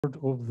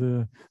of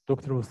the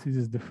doctoral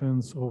thesis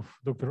defense of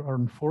Dr.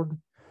 Aaron Ford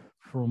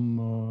from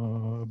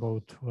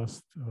about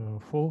last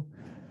fall.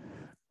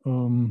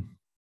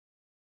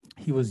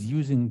 He was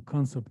using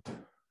concept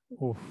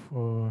of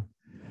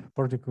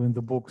particle in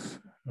the box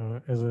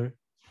as a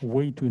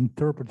way to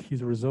interpret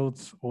his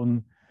results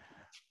on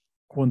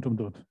quantum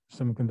dot,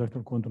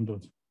 semiconductor quantum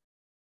dots.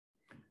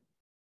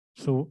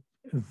 So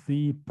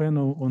the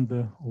panel on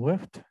the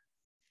left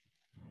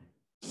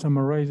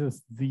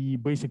summarizes the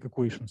basic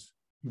equations,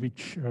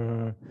 which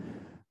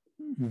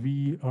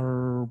we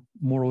are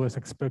more or less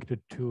expected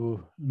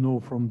to know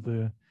from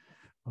the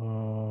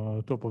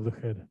top of the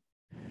head.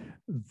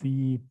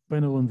 The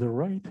panel on the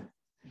right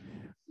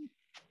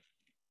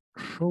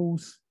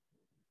shows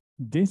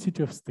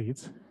density of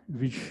states,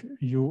 which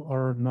you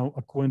are now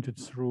acquainted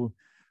through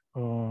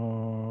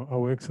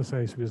our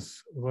exercise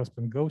with WASP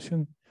and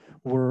Gaussian,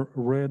 where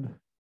red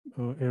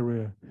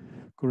area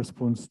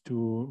corresponds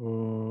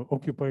to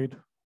occupied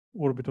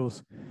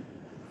orbitals,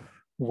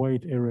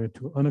 white area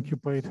to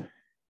unoccupied,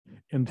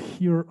 and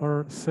here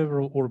are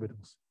several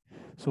orbitals.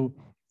 So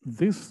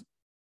this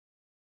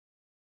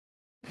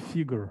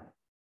figure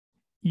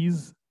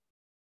is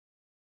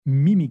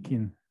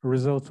mimicking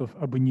results of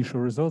ab initio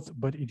results,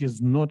 but it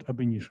is not ab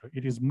initio.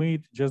 It is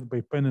made just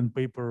by pen and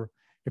paper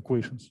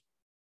equations.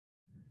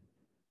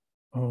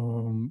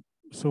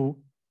 So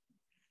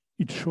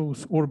it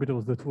shows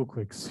orbitals that look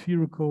like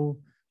spherical,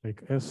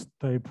 like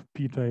S-type,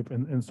 P-type,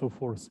 and so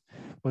forth.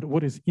 But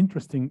what is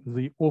interesting,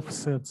 the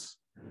offsets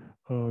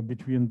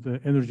between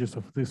the energies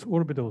of these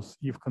orbitals,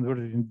 if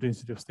converted in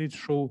density of states,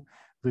 show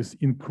this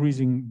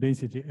increasing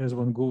density as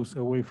one goes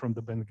away from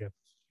the band gap.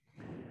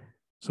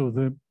 So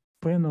the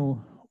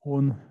panel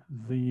on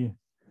the,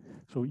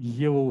 so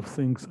yellow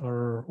things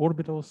are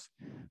orbitals.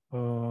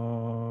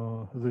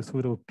 These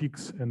little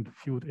peaks and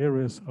filled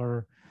areas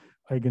are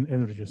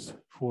eigenenergies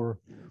for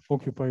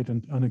occupied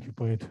and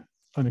unoccupied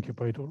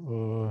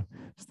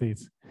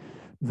states.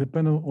 The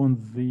panel on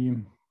the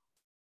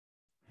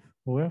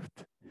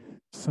left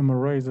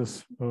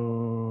summarizes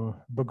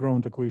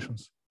background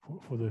equations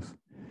for this.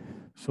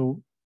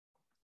 So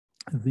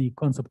the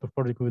concept of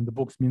particle in the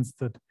box means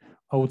that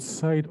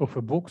outside of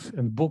a box,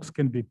 and box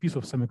can be a piece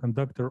of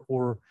semiconductor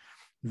or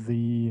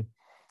the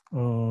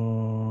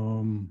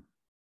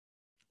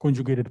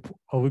conjugated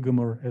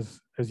oligomer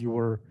as you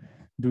were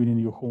doing in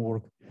your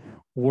homework,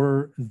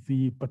 where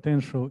the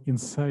potential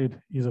inside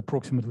is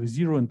approximately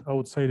 0 and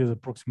outside is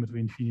approximately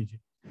infinity.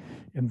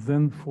 And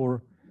then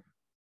for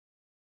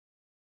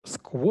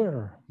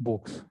square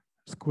box,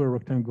 square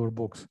rectangular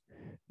box,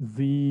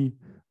 the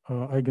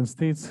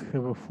eigenstates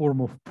have a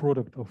form of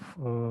product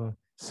of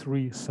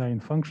 3 sine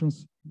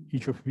functions,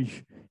 each of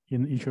which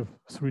in each of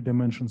 3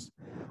 dimensions,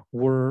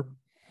 where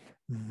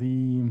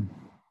the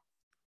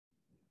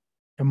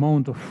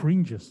amount of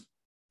fringes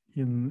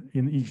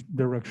in each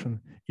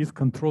direction is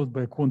controlled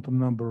by a quantum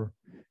number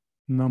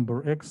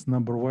x,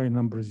 number y,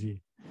 number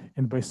z.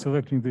 And by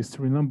selecting these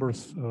 3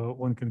 numbers,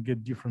 one can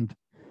get different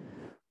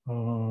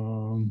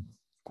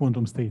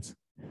quantum states.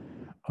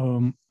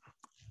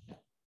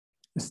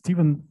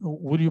 Stephen,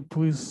 would you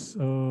please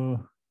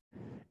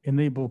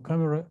enable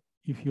camera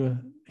if you're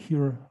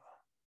here?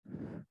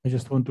 I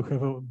just want to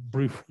have a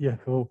brief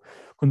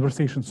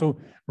conversation. So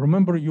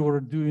remember you were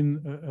doing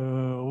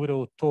a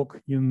little talk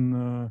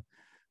in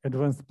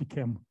advanced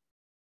PChem,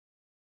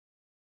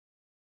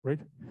 right?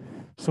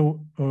 So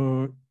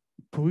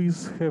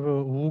please have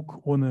a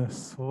look on a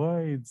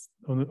slide,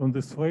 on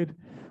the slide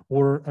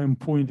where I'm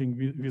pointing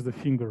with the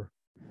finger.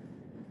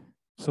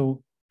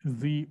 So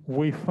the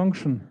wave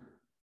function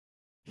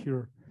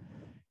here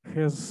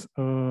has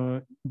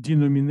a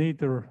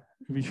denominator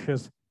which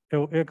has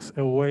Lx,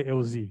 Ly,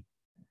 Lz.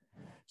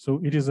 So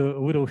it is a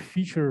little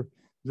feature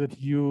that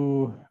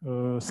you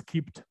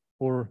skipped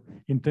or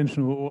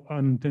intentionally or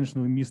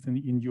unintentionally missed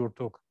in your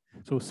talk.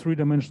 So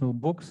 3-dimensional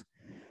box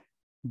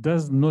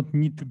does not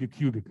need to be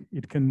cubic.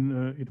 It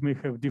can, it may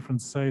have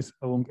different size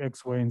along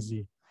X, Y, and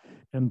Z.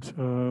 And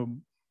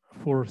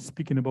for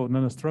speaking about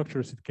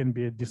nanostructures, it can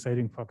be a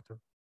deciding factor.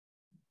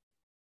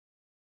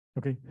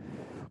 Okay.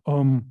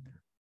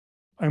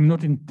 I'm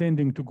not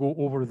intending to go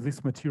over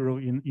this material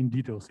in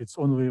details. It's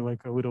only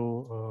like a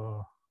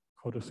little,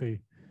 how to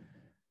say,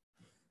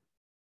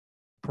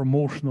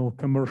 promotional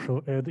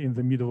commercial ad in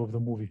the middle of the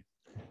movie.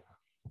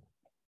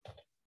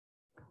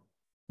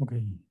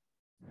 Okay.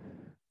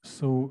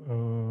 So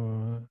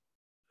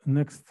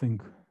next thing.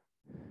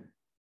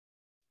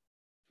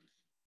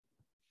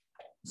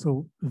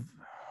 So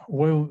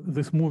while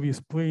this movie is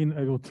playing,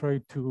 I will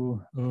try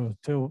to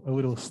tell a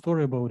little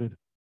story about it.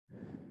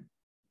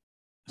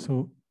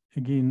 So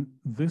again,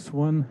 this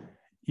one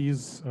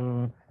is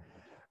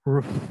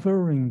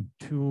referring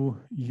to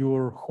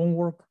your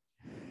homework.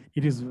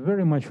 It is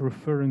very much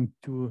referring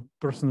to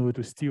personally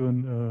to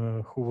Stephen,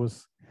 who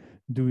was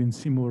doing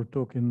similar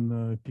talk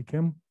in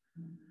PChem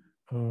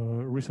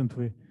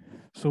recently.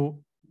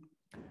 So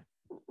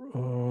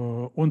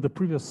on the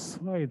previous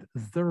slide,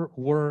 there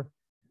were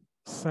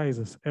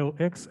sizes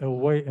Lx,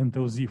 Ly, and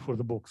Lz for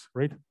the box,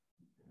 right?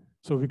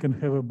 So we can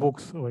have a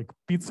box like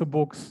pizza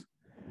box,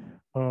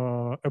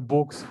 a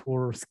box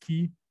for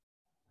ski,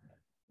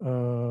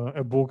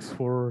 a box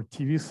for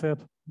TV set,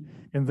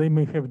 and they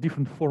may have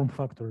different form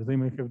factors. They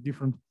may have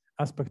different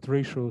aspect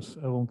ratios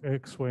along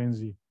X, Y, and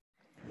Z.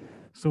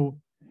 So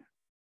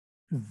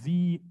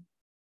the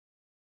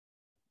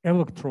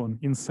electron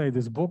inside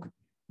this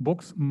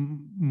box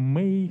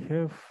may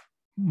have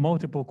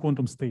multiple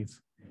quantum states.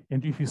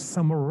 And if you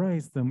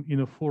summarize them in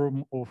a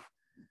form of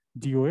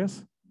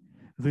DOS,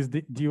 this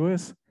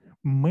DOS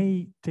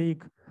may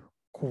take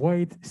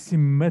quite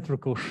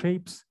symmetrical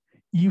shapes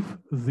if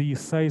the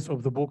size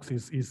of the box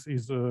is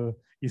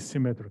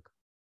symmetric.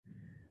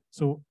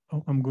 So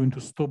I'm going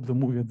to stop the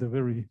movie at the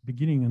very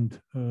beginning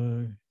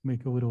and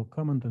make a little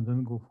comment and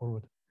then go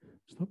forward.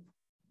 Stop.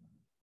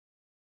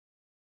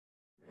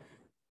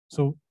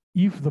 So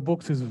if the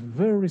box is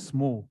very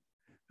small,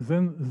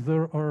 then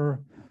there are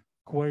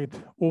quite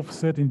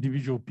offset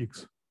individual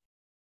peaks,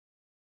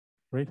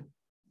 right?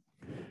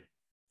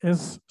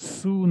 As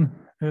soon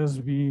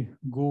as we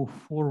go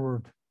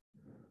forward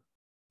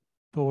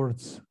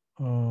towards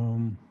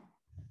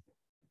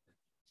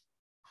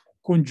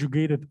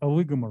conjugated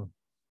oligomer,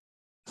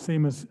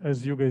 same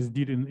as you guys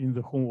did in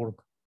the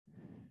homework,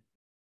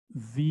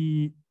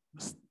 the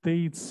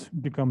states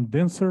become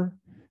denser,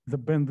 the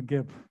band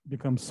gap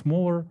becomes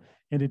smaller,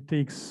 and it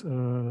takes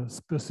a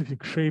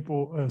specific shape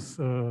or as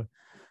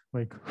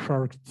like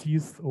shark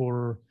teeth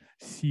or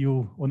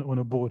seal on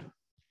a boat.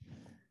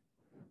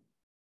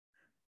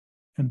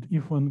 And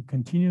if one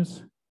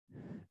continues,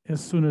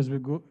 as soon as we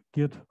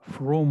get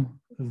from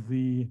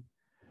the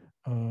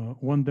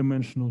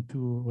one-dimensional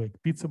to like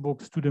pizza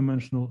box,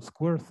 two-dimensional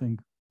square thing,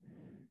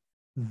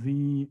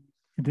 the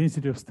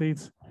density of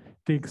states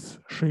takes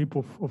shape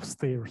of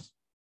stairs,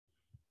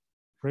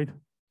 right?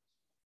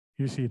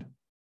 You see it.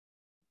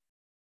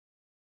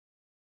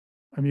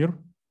 Amir?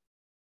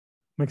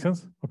 Make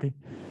sense? Okay.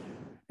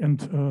 And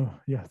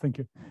yeah, thank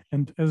you.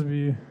 And as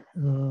we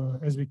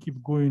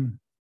keep going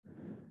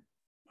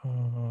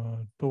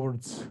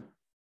towards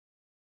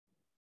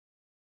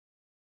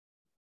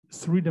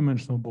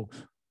three-dimensional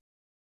box,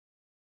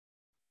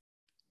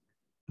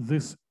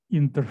 this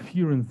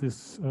interference,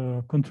 this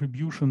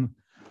contribution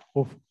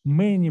of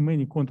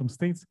many quantum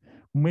states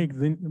make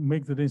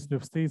the density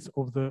of states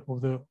of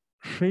the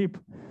shape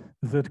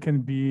that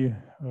can be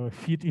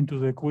fit into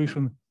the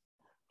equation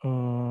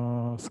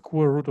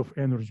square root of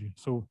energy.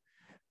 So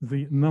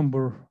the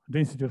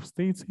density of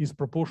states is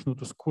proportional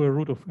to square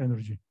root of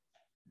energy.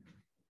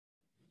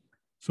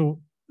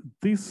 So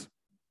this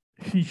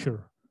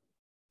feature,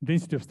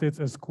 density of states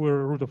as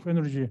square root of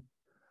energy,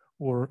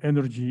 or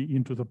energy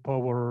into the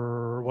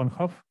power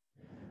 1/2,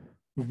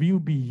 will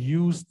be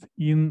used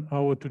in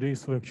our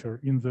today's lecture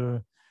in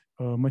the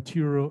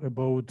material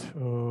about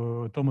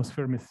Thomas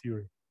Fermi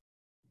theory.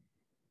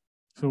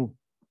 So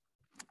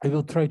I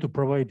will try to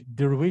provide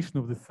derivation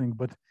of this thing,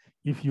 but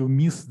if you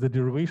miss the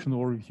derivation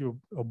or if you're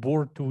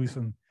bored to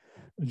listen,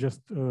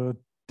 just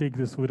take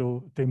this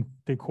little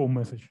take-home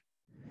message.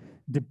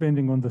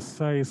 Depending on the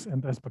size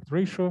and aspect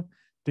ratio,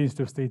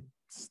 density of states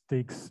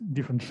takes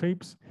different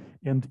shapes,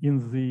 and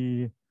in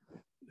the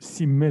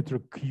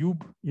symmetric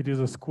cube, it is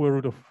a square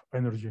root of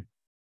energy.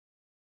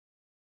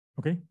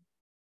 Okay?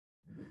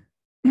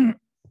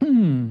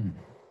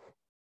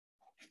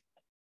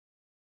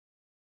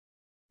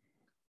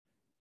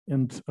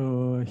 And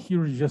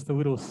here is just a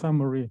little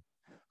summary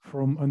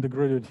from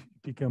undergraduate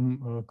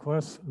PChem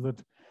class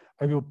that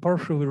I will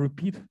partially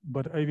repeat,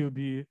 but I will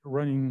be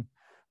running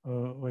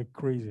like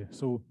crazy.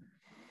 So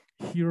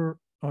here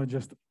are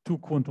just two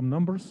quantum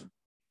numbers.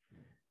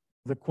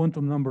 The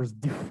quantum numbers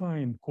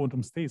define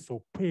quantum states,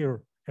 so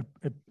pair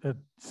a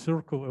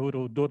circle, a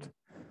little dot.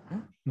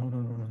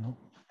 No.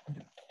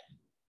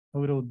 A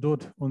little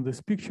dot on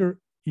this picture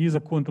is a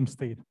quantum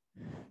state.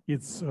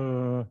 It's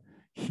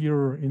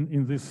here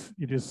in this,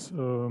 it is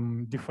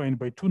defined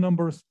by two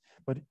numbers,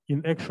 but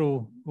in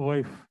actual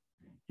life,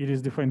 it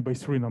is defined by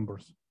three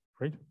numbers,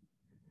 right?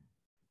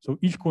 So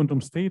each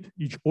quantum state,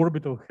 each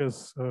orbital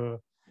has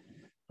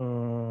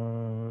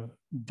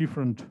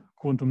different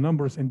quantum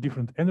numbers and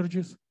different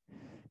energies.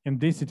 And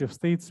density of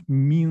states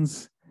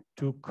means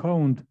to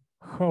count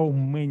how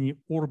many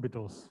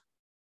orbitals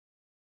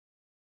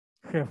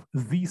have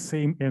the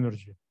same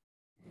energy.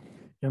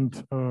 And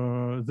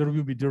there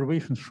will be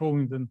derivations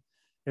showing then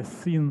a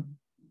thin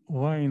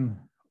line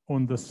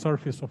on the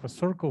surface of a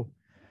circle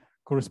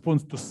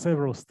corresponds to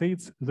several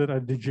states that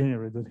are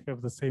degenerate, that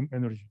have the same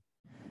energy.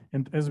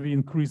 And as we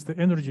increase the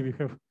energy, we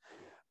have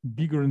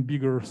bigger and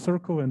bigger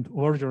circle and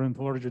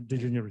larger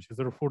degeneracy.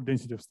 Therefore,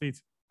 density of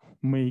states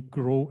may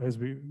grow as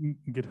we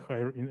get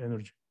higher in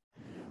energy.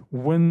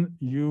 When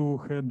you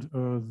had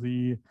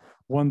the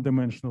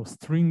one-dimensional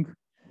string,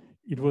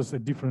 it was a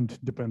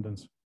different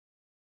dependence.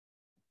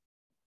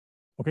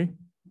 Okay?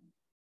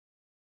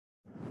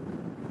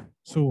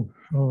 So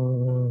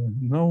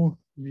now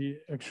we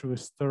actually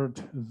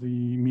start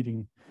the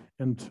meeting,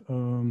 and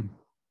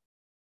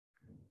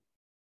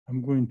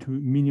I'm going to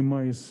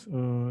minimize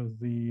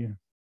the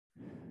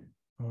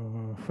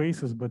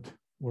faces, but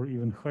or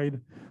even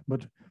hide,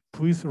 but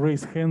please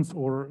raise hands,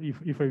 or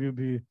if I will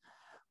be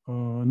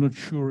not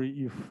sure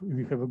if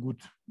we have a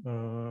good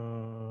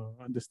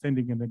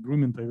understanding and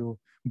agreement, I will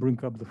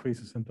bring up the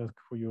faces and ask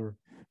for your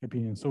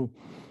opinion. So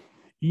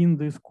in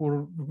this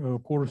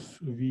course,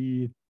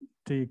 we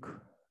take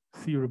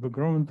theory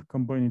background,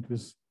 combine it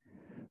with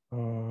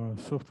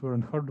software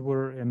and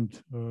hardware, and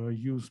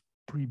use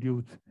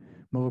pre-built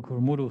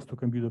molecular models to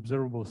compute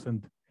observables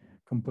and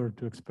compare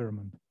to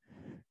experiment.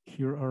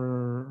 Here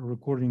are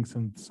recordings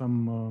and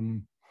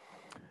some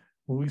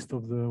list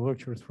of the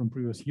lectures from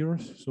previous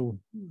years. So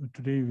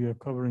today we are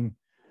covering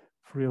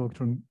free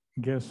electron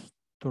gas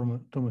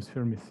Thomas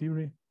Fermi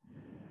theory.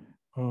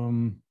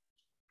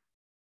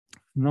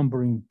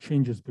 Numbering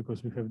changes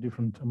because we have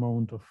different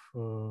amount of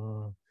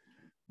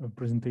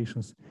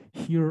presentations.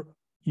 Here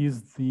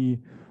is the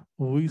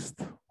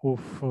list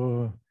of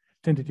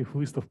tentative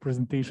list of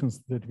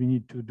presentations that we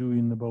need to do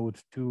in about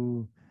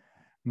 2,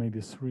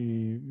 maybe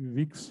 3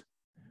 weeks.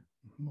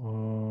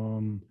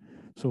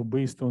 So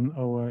based on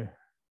our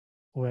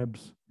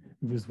labs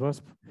with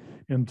WASP,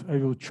 and I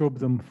will chop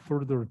them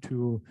further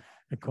to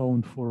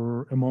account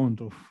for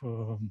amount of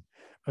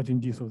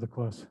attendees of the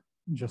class,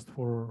 just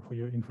for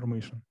your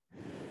information.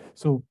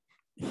 So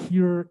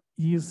here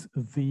is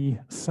the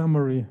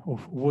summary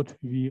of what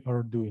we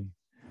are doing.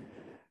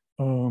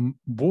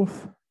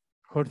 Both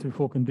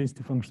Hartree-Fock and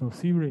density functional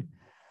theory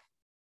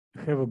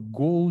have a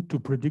goal to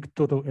predict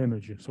total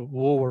energy. So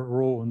lower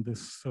row on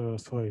this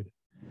slide.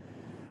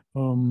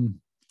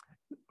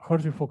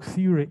 Hartree-Fock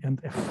theory and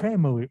a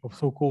family of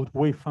so-called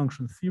wave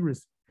function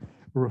theories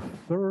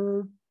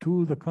refer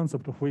to the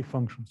concept of wave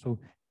function. So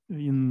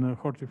in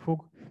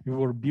Hartree-Fock, we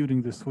were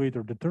building the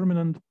Slater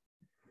determinant,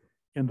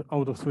 and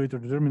out of Slater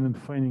determinant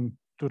finding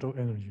total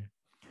energy.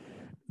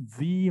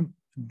 The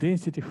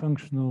density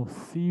functional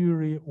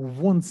theory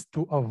wants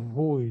to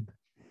avoid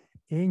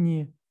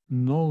any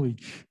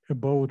knowledge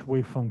about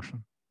wave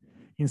function.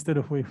 Instead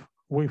of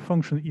wave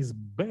function is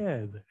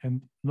bad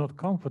and not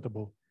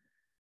comfortable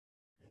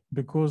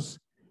because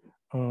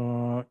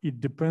it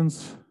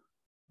depends,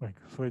 like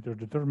Slater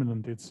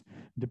determinant, it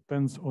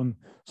depends on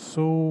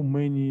so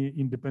many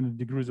independent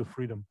degrees of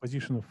freedom.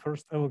 Position of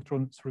first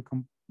electron, 3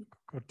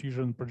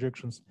 Cartesian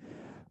projections,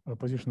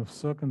 position of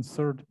second,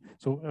 third.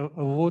 So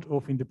a lot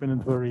of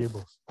independent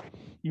variables.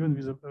 Even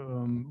with,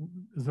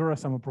 there are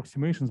some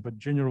approximations, but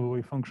general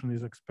wave function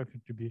is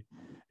expected to be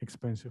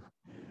expensive.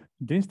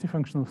 Density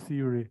functional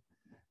theory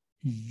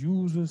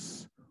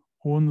uses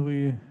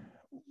only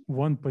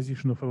one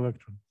position of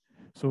electron.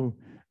 So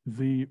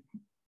the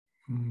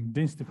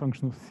density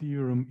functional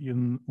theorem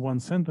in one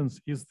sentence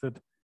is that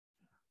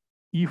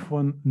if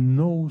one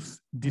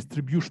knows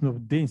distribution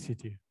of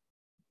density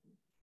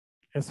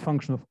as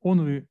function of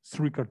only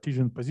 3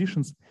 Cartesian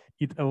positions,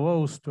 it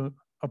allows to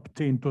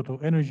obtain total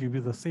energy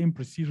with the same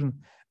precision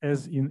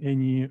as in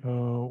any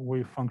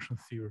wave function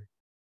theory.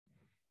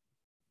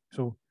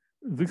 So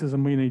this is a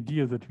main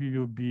idea that we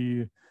will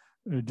be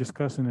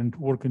discussing and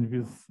working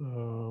with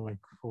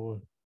like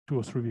for 2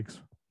 or 3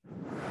 weeks.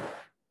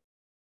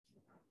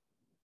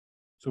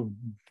 So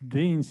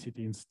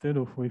density instead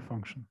of wave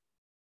function.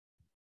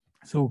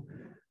 So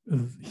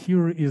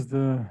here is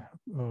the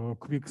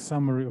quick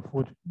summary of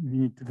what we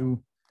need to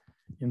do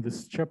in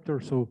this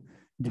chapter. So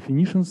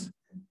definitions,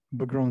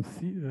 background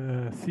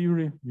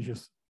theory, which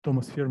is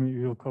Thomas Fermi,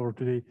 we will cover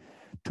today.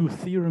 2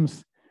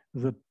 theorems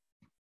that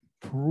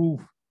prove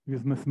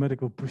with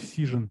mathematical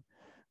precision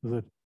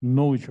that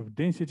knowledge of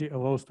density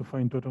allows to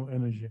find total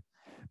energy.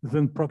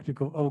 Then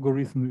practical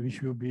algorithm,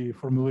 which will be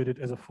formulated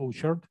as a flow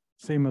chart,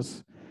 same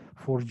as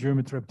for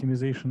geometry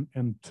optimization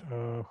and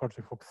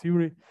Hartree-Fock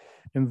theory.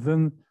 And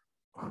then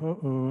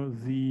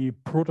the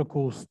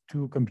protocols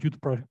to compute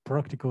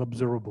practical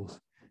observables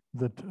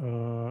that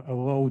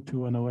allow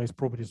to analyze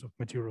properties of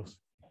materials.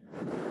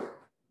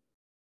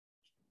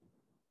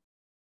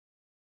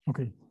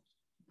 Okay.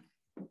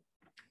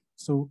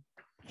 So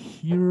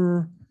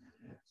here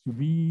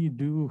we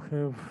do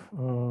have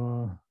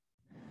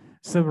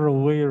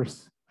several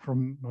layers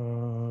from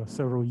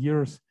several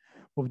years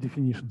of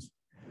definitions.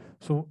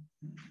 So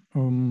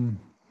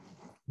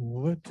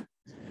let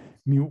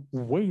me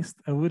waste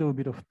a little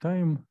bit of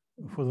time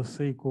for the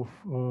sake of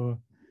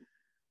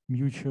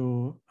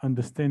mutual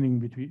understanding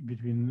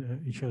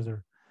between each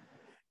other.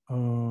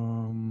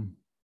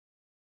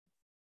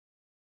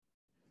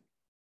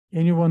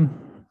 Anyone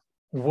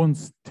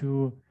wants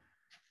to,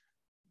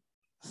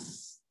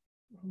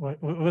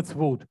 let's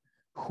vote.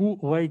 Who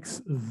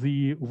likes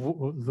the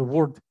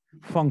word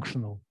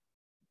functional?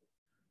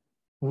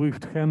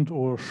 Lift hand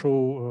or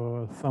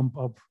show thumb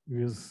up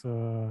with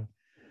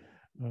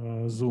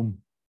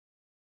Zoom.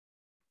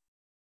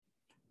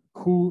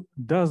 Who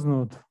does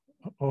not?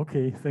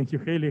 Okay, thank you,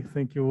 Haley.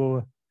 Thank you,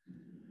 Lola.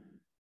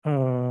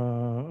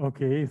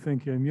 Okay,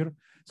 thank you, Amir.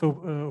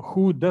 So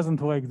who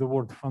doesn't like the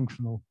word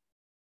functional?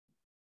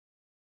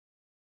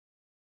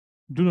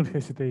 Do not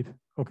hesitate.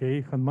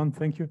 Okay, Hanman,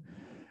 thank you.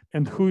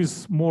 And who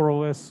is more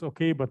or less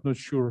okay, but not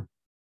sure?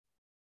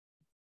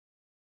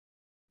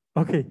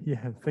 Okay,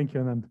 yeah, thank you,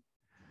 Anand.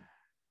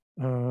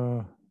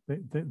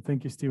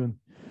 Thank you, Stephen.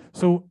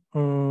 So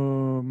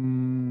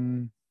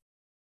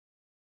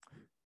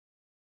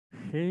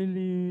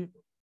Haley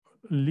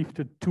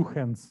lifted two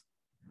hands.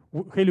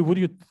 Haley, would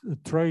you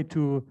try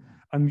to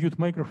unmute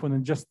microphone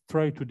and just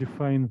try to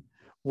define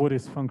what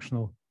is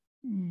functional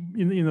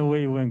in a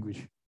lay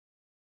language?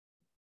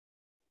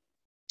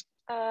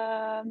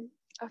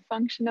 A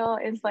functional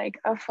is like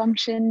a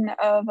function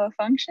of a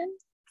function?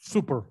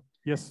 Super.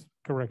 Yes,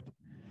 correct.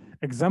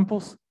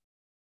 Examples?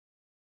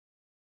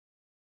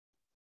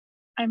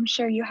 I'm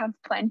sure you have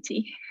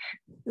plenty.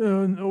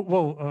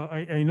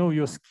 I know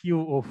your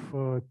skill of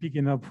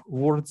picking up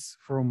words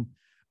from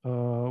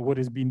what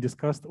is being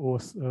discussed or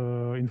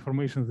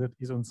information that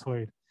is on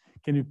slide.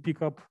 Can you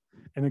pick up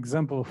an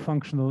example of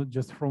functional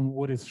just from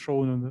what is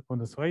shown on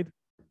the slide?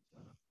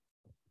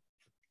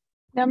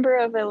 Number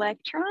of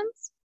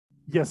electrons?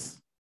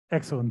 Yes,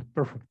 excellent,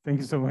 perfect. Thank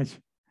you so much.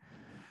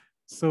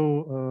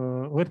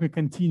 So let me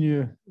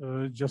continue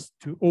just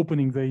to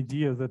opening the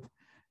idea that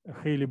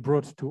Haley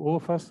brought to all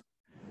of us.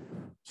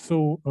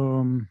 So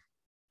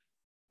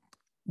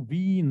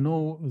we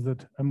know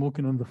that I'm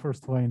looking on the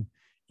first line.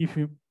 If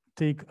you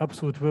take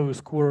absolute value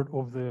squared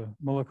of the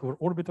molecular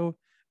orbital,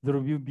 there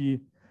will be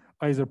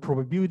either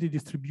probability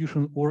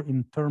distribution or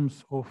in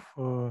terms of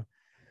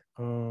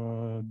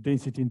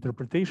density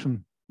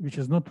interpretation, which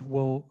is not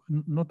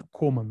not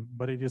common,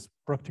 but it is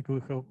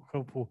practically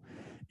helpful.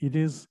 It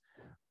is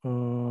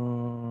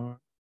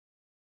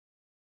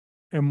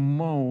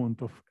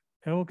amount of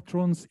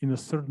electrons in a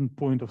certain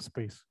point of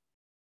space,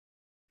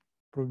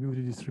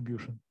 probability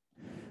distribution.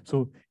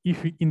 So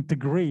if we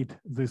integrate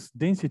this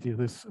density,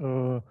 this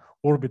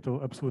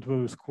orbital absolute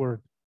value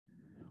squared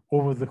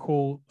over the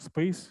whole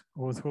space,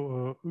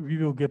 we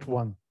will get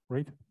one,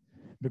 right?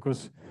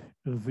 Because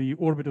the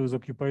orbital is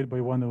occupied by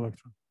one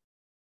electron.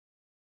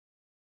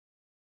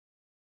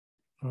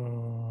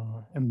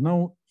 And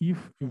now if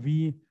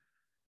we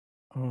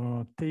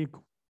take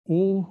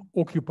all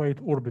occupied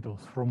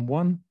orbitals from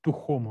 1 to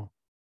HOMO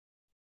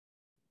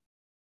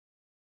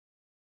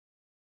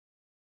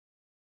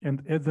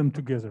and add them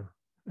together,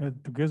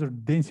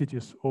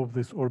 densities of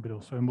this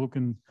orbital. So I'm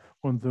looking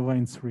on the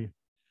line 3.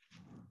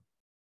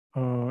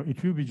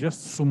 It will be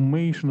just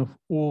summation of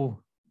all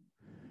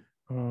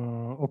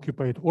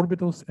occupied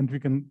orbitals, and we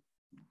can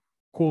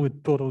call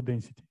it total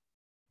density.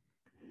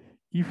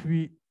 If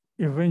we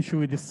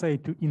eventually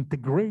decide to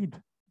integrate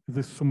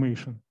this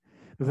summation,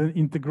 then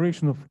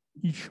integration of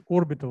each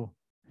orbital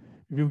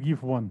will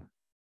give 1.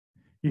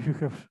 If you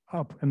have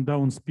up and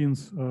down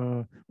spins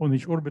on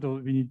each orbital,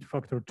 we need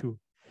factor 2.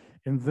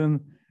 And then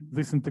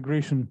this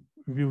integration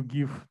will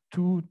give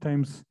 2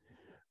 times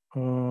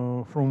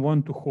from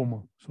 1 to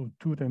HOMO. So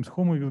 2 times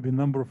HOMO will be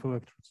number of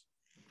electrons.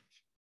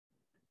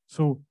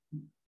 So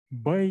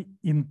by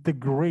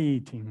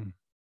integrating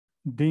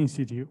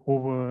density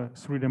over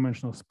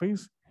 3-dimensional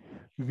space,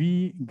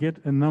 we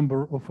get a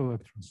number of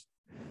electrons.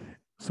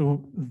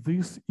 So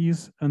this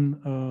is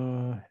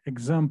an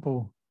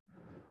example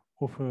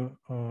of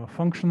a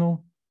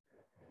functional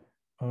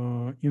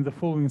in the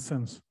following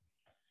sense.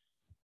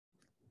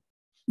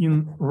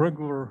 In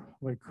regular,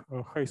 like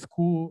high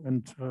school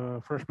and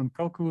freshman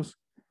calculus,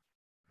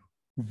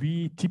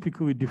 we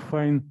typically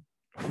define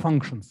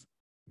functions.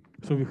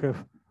 So we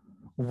have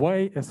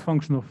y as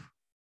function of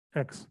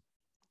x.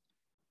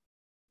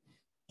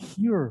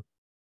 Here,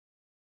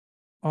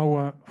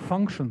 our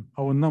function,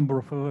 our number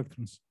of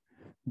electrons,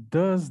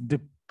 does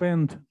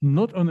depend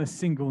not on a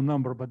single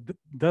number, but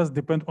does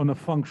depend on a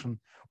function,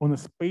 on a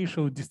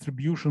spatial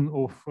distribution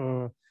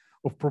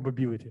of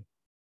probability.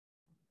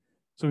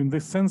 So in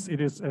this sense,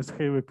 it is, as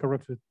Haley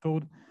correctly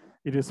told,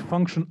 it is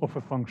function of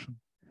a function.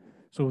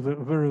 So the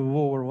very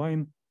lower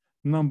line,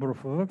 number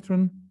of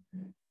electron,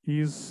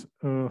 is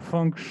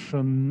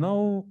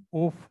functional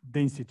of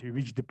density,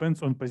 which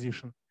depends on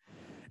position.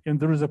 And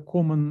there is a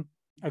common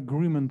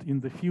agreement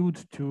in the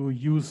field to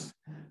use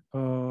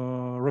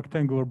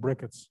rectangular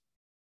brackets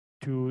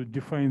to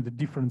define the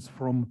difference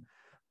from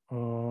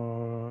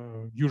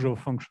usual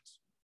functions.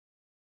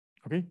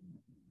 Okay?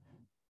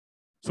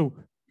 So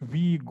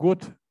we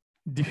got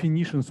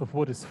definitions of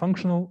what is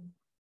functional,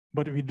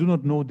 but we do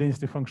not know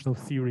density functional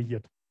theory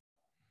yet.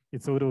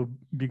 It's a little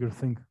bigger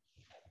thing.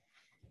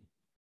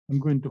 I'm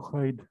going to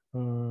hide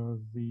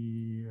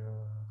the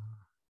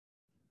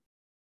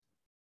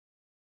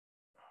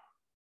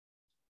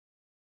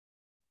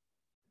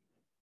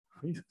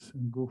faces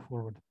and go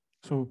forward.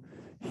 So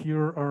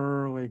here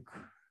are like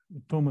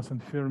Thomas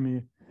and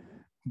Fermi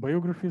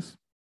biographies.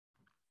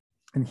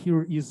 And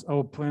here is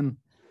our plan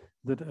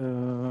that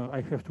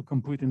I have to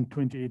complete in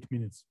 28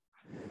 minutes.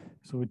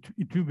 So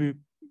it will be,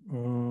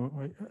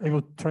 I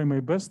will try my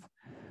best,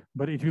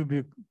 but it will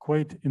be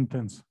quite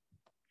intense.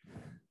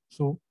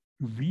 So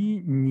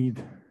we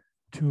need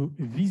to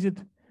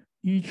visit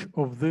each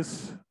of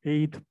these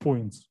 8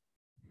 points.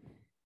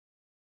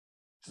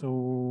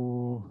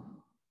 So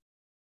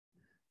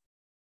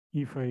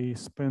if I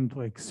spend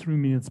like 3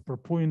 minutes per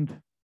point,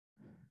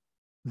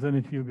 then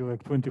it will be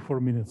like 24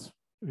 minutes,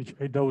 which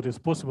I doubt is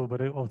possible,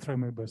 but I'll try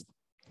my best.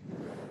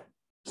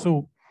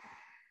 So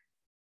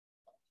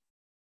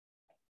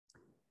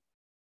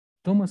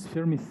Thomas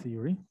Fermi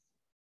theory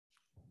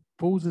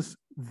poses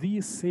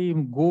the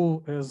same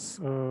goal as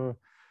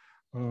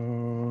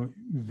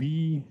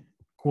we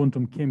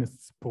quantum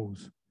chemists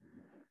pose,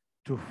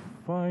 to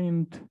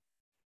find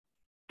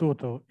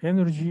total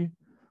energy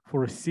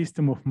for a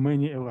system of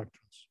many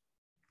electrons.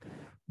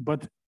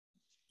 But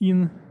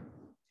in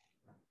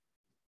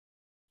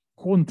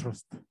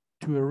contrast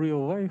to a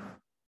real life,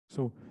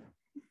 so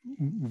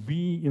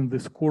we in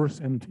this course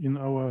and in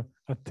our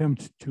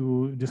attempt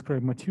to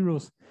describe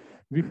materials,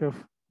 we have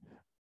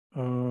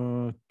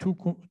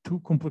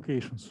two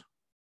complications.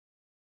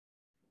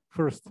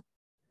 First,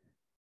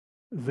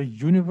 the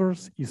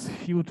universe is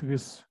filled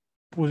with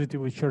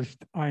positively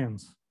charged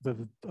ions that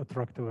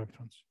attract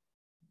electrons.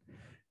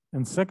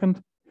 And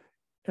second,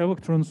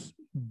 electrons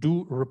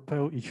do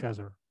repel each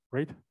other,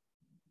 right?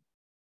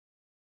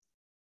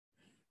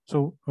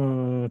 So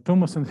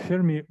Thomas and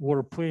Fermi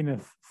were playing a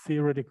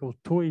theoretical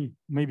toy,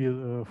 maybe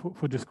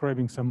for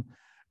describing some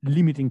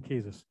limiting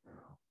cases.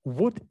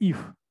 What if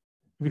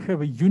we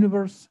have a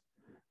universe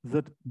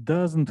that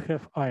doesn't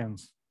have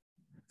ions,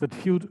 that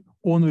filled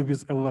only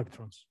with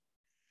electrons?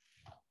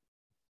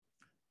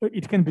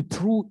 It can be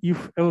true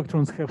if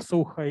electrons have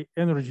so high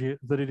energy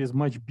that it is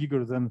much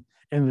bigger than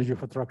energy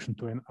of attraction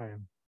to an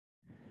ion.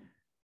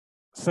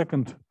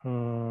 Second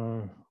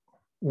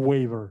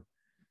waiver,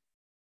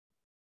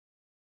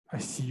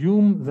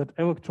 assume that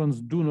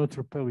electrons do not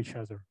repel each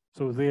other.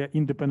 So they are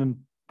independent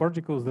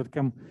particles that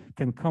can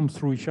come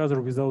through each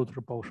other without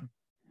repulsion.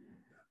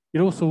 It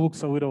also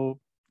looks a little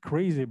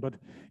crazy, but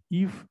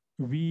if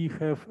we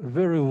have a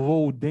very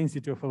low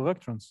density of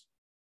electrons,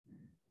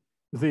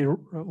 they're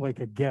like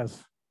a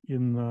gas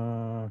in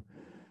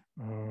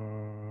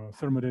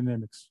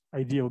thermodynamics,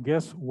 ideal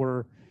gas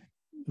where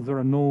there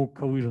are no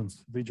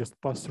collisions. They just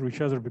pass through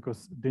each other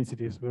because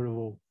density is very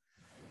low.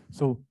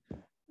 So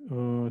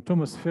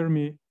Thomas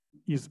Fermi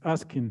is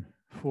asking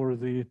for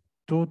the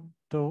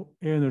total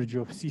energy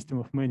of system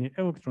of many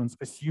electrons,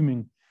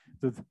 assuming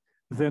that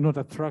they're not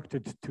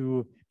attracted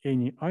to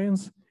any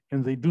ions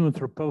and they do not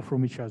repel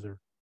from each other.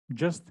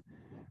 Just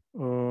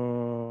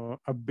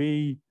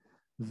obey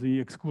the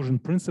exclusion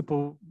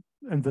principle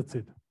and that's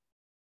it.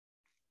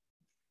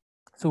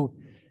 So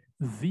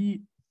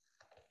the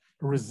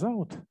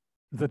result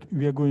that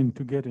we are going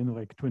to get in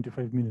like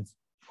 25 minutes,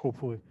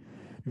 hopefully,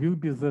 will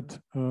be that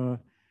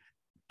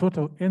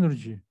total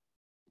energy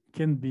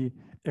can be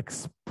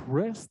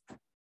expressed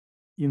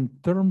in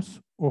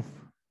terms of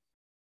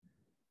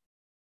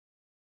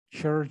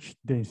charge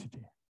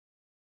density,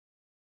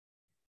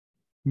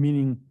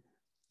 meaning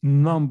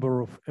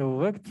number of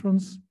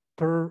electrons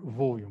per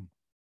volume,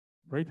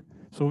 right?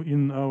 So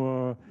in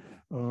our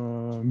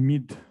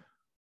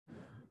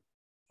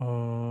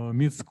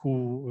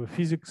mid-school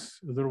physics,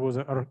 there was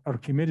an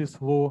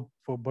Archimedes law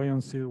for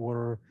buoyancy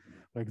where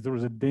like there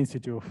was a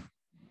density of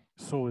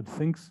solid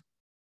things,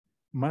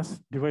 mass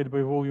divided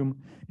by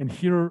volume. And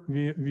here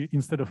we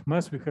instead of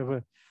mass, we have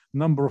a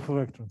number of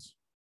electrons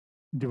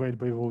divided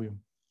by volume.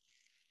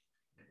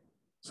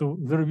 So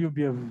there will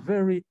be a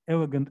very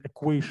elegant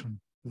equation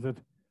that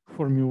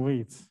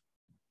formulates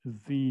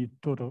the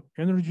total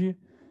energy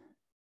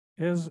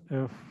as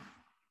a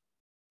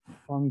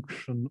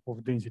function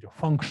of density,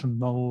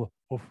 functional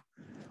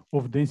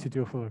of density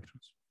of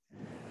electrons.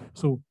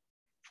 So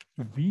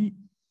we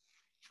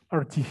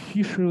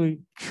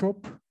artificially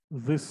chop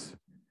this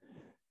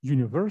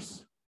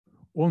universe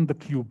on the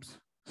cubes.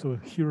 So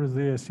here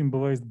they are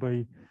symbolized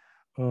by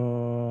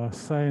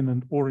cyan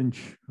and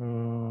orange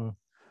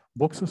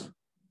boxes.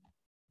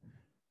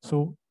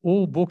 So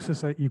all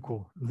boxes are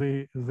equal.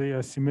 They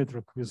are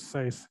symmetric with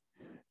size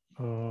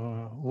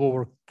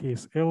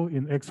lowercase l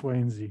in x, y,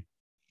 and z.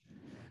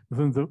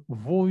 Then the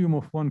volume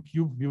of one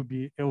cube will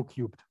be L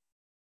cubed.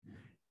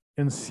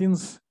 And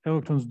since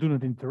electrons do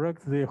not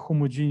interact, they are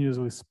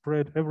homogeneously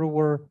spread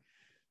everywhere.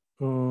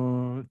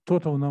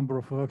 Total number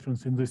of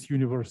electrons in this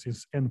universe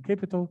is n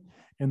capital,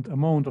 and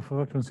amount of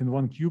electrons in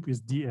one cube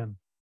is dn.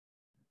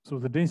 So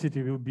the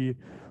density will be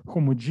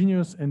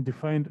homogeneous and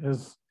defined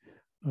as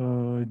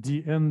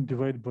dn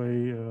divided by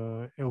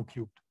L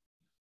cubed.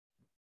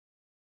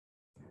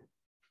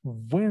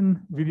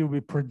 When we will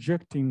be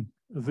projecting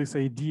these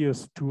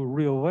ideas to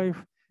real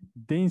life,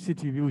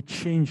 density will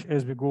change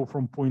as we go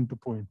from point to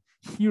point.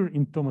 Here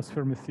in Thomas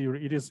Fermi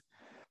theory, it is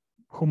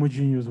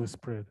homogeneously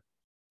spread.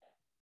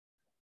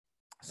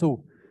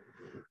 So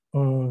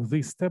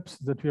the steps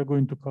that we are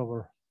going to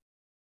cover,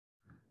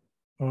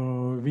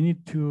 we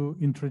need to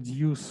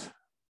introduce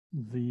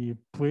the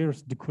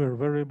players, declare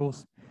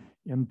variables,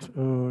 and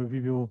we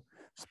will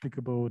speak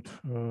about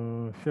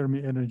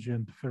Fermi energy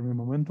and Fermi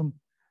momentum.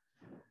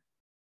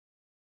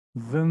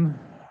 Then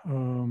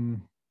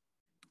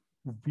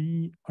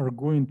we are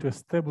going to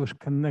establish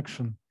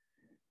connection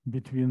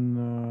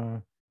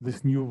between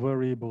these new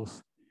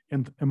variables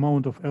and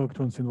amount of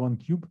electrons in one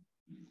cube.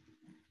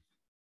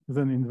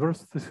 Then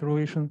inverse this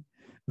relation.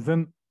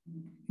 Then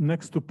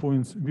next 2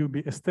 points will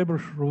be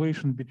establish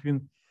relation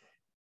between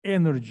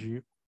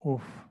energy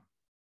of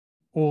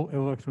all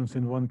electrons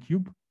in one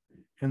cube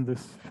and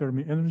this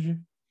Fermi energy.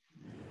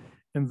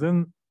 And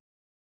then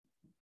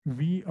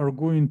we are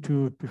going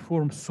to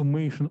perform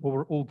summation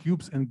over all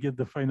cubes and get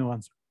the final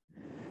answer.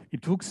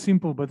 It looks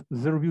simple, but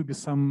there will be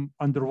some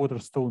underwater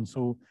stone.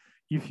 So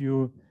if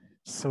you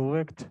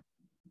select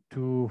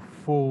to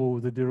follow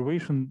the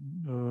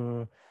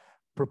derivation,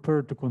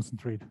 prepare to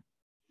concentrate.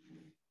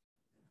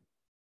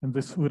 And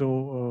this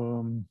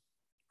little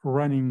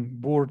running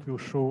board will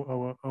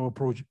show our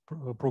project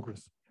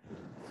progress.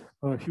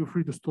 Feel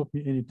free to stop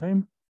me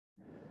anytime.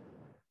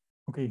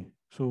 Okay,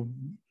 so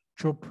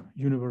chop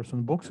universe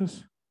on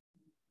boxes.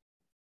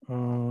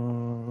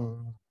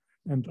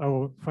 And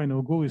our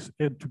final goal is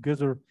add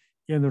together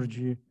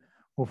energy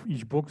of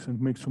each box and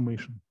make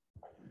summation.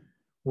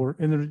 Or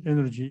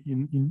energy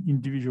in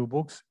individual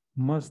box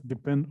must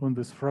depend on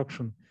this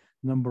fraction,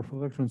 number of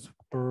electrons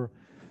per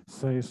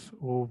size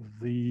of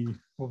the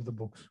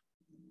box.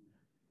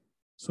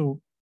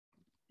 So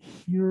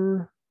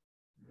here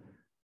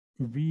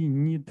we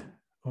need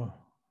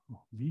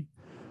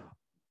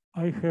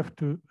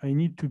I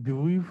need to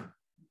believe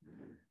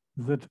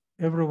that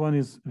everyone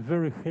is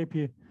very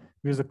happy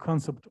with the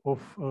concept of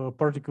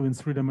particle in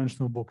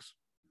three-dimensional box.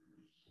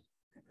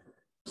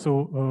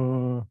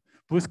 So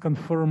please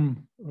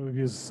confirm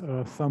with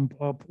thumb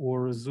up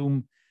or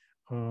zoom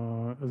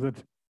that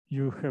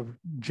you have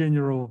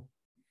general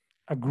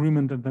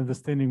agreement and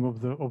understanding of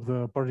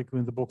the particle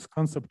in the box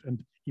concept,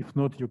 and if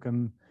not, you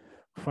can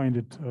find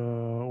it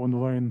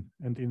online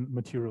and in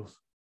materials.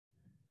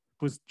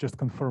 Please just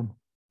confirm.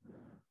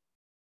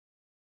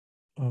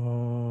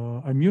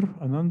 Amir,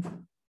 Anand?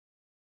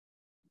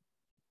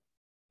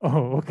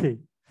 Oh, okay.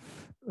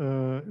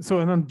 So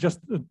Anand, just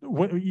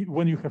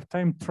when you have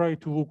time, try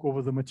to look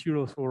over the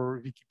materials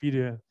or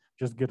Wikipedia,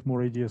 just get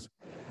more ideas.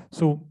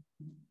 So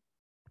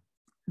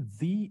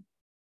the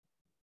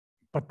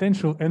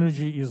potential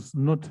energy is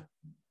not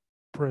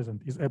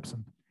present, is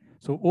absent.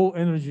 So all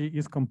energy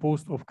is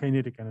composed of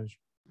kinetic energy.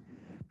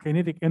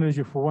 Kinetic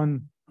energy for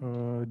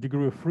 1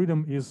 degree of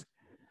freedom is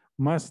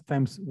mass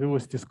times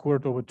velocity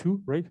squared over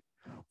 2, right?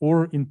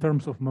 Or in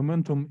terms of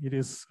momentum, it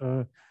is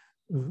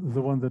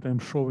the one that I'm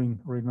showing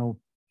right now,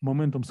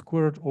 momentum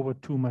squared over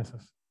 2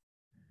 masses.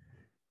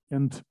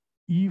 And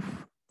if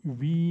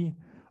we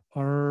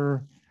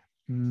are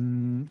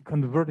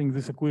converting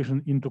this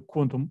equation into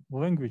quantum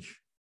language,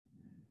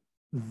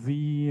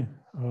 the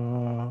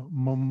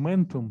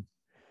momentum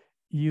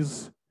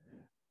is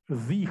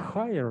the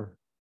higher,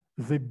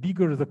 the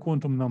bigger the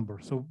quantum number.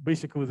 So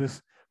basically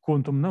these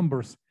quantum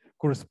numbers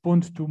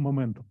correspond to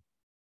momentum,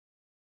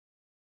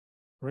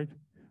 right?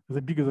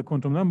 The bigger the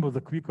quantum number,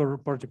 the quicker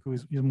particle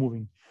is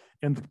moving.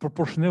 And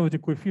proportionality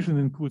coefficient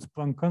includes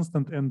Planck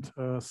constant and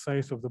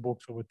size of the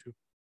box over 2.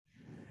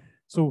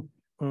 So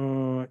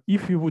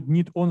if you would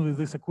need only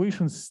this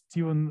equation,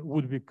 Stephen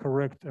would be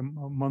correct a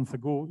month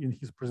ago in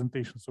his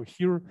presentation. So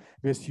here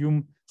we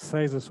assume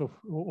sizes of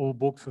all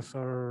boxes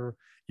are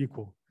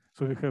equal.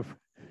 So we have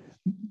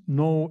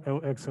no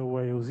Lx,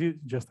 Ly, Lz,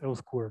 just L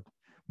squared.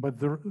 But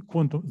there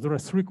are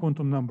 3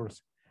 quantum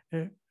numbers,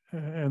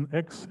 and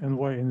X and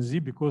Y and Z,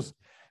 because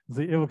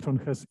the electron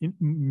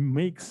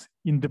makes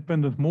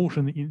independent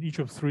motion in each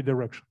of 3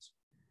 directions,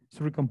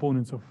 3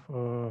 components of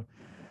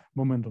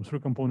momentum, 3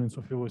 components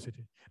of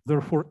velocity.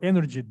 Therefore,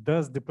 energy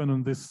does depend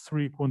on these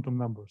 3 quantum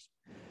numbers.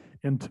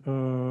 And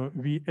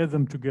we add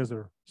them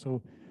together.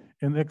 So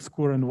an X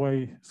squared and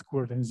Y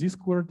squared and Z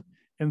squared,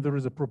 and there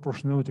is a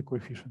proportionality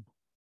coefficient.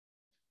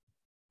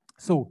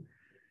 So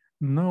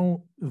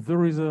now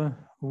there is a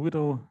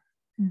little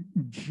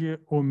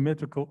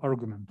geometrical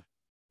argument.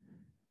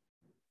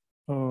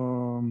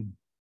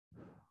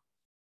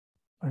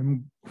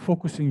 I'm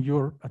focusing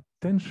your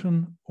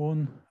attention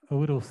on a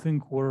little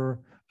thing where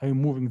I'm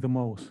moving the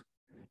mouse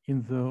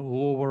in the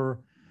lower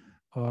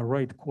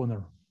right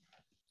corner.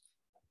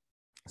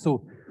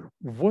 So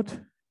what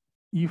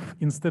if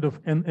instead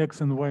of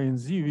nx and y and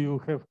z, we will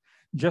have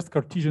just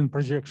Cartesian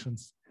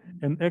projections,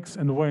 nx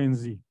and y and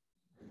z,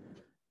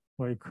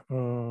 like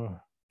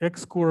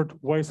x squared,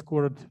 y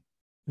squared,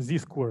 z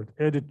squared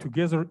added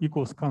together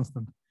equals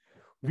constant.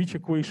 Which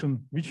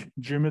equation, which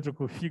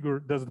geometrical figure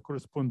does it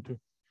correspond to?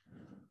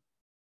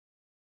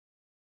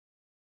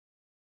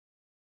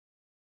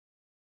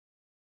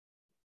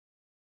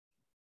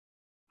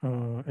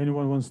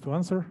 Anyone wants to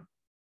answer?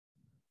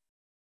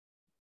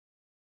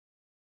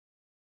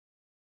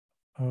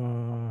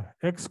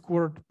 X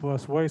squared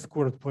plus y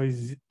squared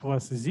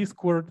plus z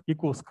squared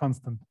equals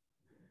constant.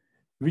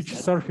 Which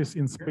surface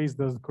in space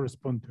does it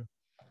correspond to?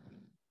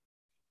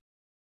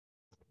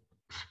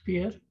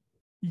 Sphere.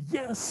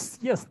 Yes,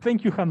 yes,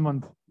 thank you,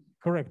 Hanmant.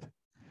 Correct.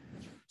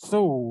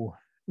 So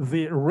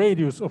the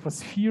radius of a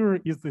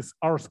sphere is this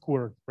r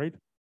squared, right?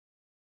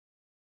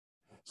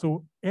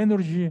 So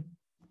energy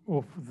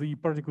of the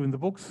particle in the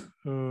box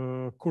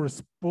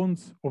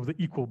corresponds, of the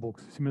equal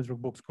box, symmetric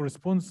box,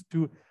 corresponds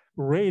to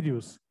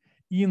radius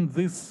in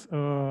this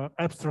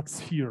abstract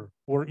sphere,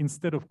 or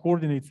instead of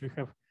coordinates, we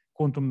have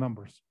quantum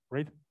numbers,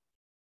 right?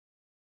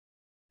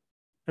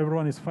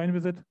 Everyone is fine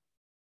with it?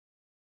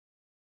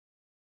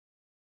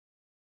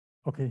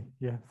 Okay,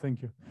 yeah,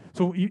 thank you.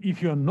 So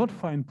if you are not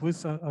fine,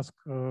 please ask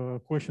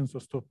questions or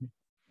stop me.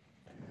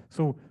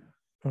 So,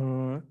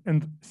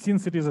 and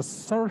since it is a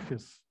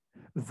surface,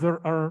 there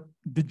are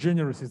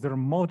degeneracies, there are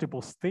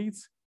multiple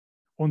states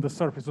on the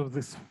surface of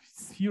this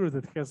sphere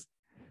that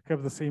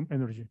have the same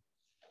energy.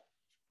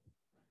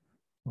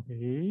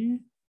 Okay,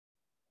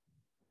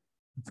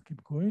 let's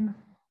keep going.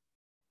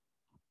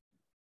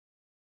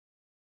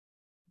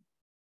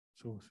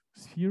 So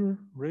sphere,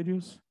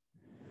 radius,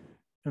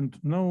 and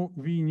now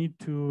we need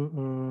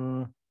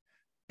to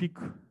pick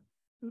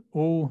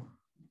all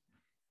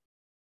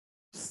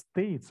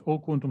states, all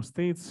quantum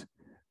states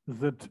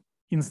that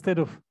instead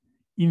of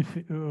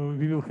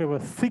we will have a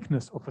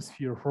thickness of a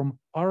sphere from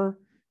R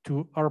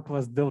to R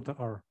plus delta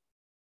R.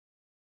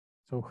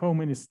 So how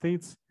many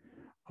states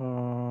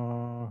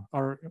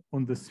are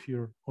on this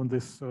sphere, on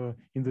this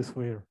in this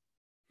layer?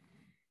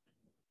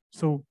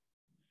 So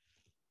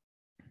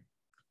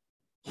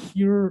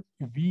here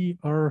we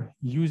are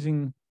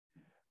using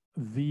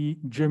the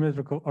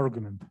geometrical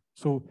argument.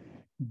 So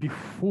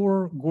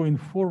before going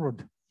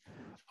forward,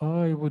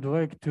 I would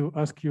like to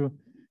ask you,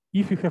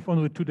 if you have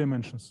only 2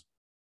 dimensions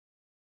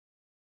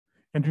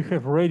and we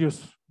have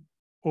radius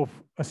of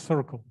a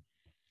circle,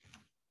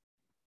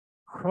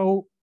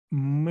 how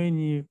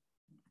many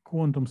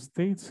quantum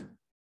states,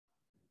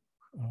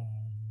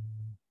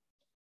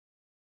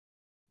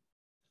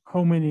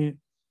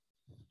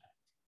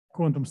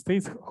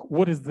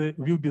 what is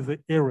will be the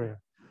area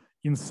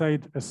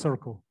inside a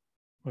circle,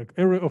 like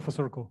area of a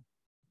circle?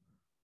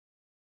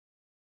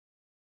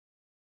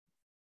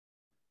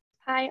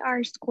 Pi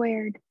r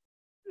squared.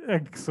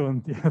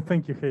 Excellent. Yeah,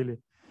 thank you, Haley.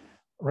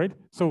 Right?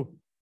 So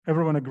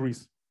everyone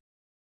agrees,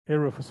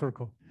 area of a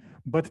circle.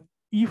 But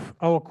if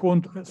our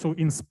so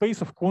in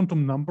space of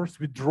quantum numbers,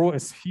 we draw a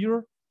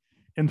sphere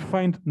and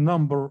find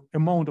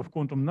amount of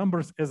quantum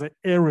numbers as an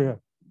area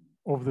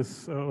of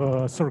this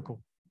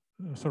circle.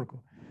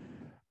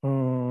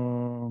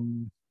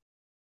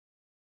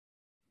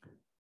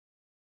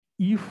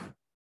 If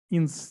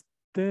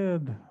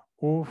instead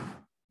of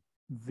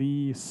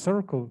the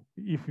circle,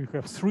 if you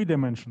have 3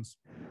 dimensions,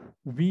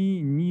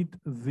 we need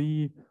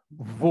the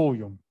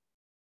volume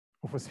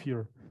of a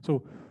sphere.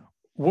 So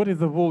what is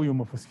the volume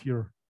of a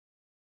sphere?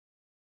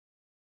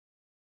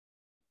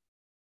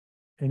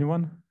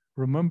 Anyone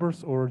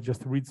remembers or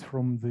just reads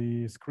from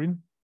the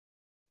screen?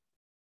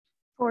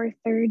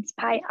 4/3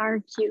 pi r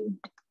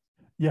cubed.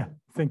 Yeah,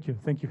 thank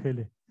you,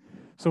 Haley.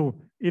 So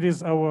it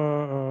is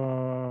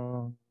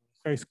our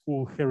high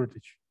school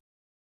heritage,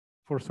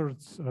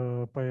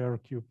 4/3 pi r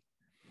cubed.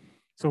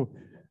 So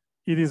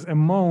it is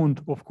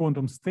amount of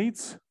quantum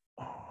states,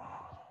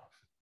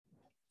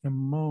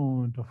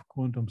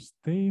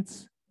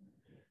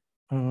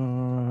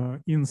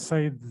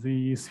 inside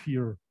the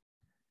sphere.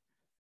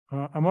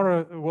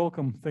 Amara,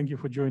 welcome. Thank you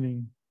for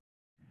joining.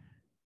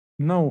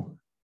 Now,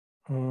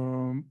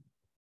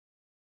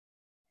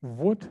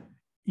 what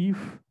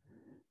if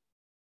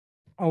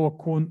our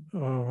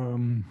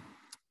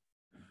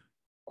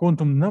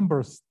quantum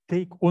numbers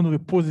take only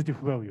positive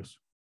values,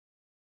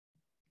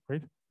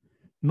 right?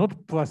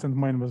 Not plus and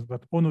minus,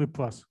 but only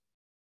plus.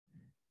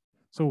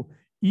 So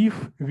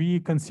if we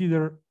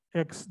consider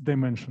X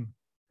dimension,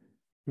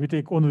 we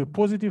take only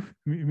positive,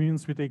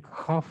 means we take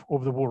half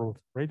of the world,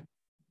 right?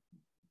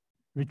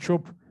 We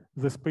chop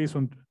the space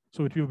on,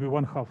 so it will be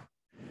 1/2.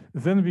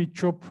 Then we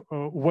chop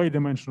Y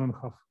dimension on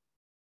half.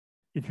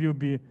 It will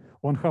be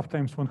 1/2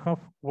 times 1/2,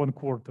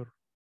 1/4.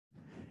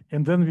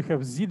 And then we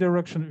have Z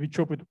direction, we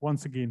chop it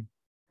once again.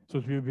 So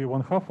it will be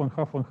 1/2,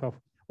 1/2, 1/2,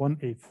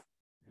 1/8.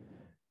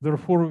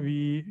 Therefore,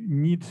 we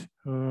need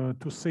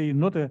to say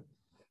not a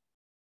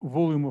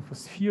volume of a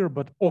sphere,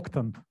 but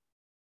octant,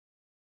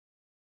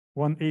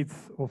 1/8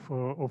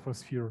 of a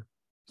sphere.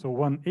 So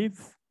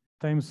 1/8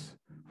 times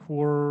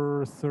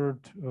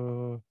 4/3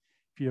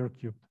 PR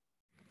cubed.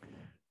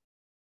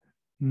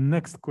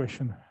 Next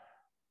question.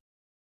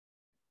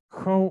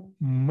 How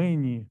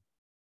many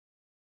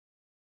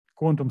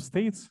quantum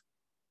states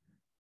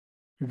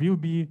will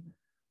be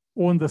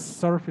on the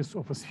surface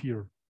of a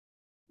sphere?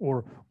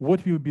 Or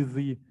what will be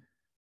the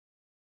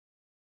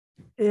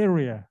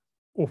area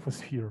of a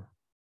sphere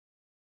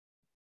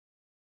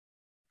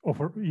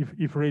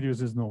if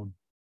radius is known?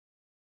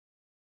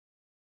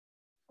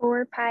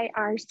 4 pi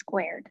r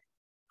squared.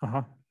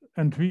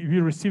 And we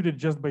received it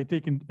just by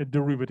taking a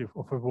derivative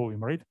of a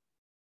volume, right?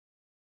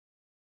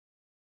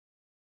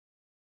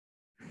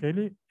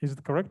 Haley, is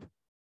it correct?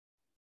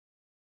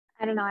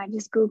 I don't know, I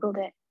just Googled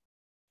it.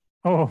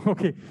 Oh,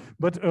 okay.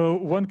 But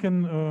one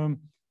can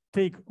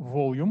take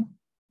volume,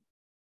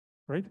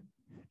 right?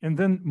 And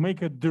then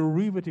make a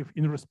derivative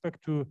in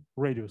respect to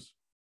radius.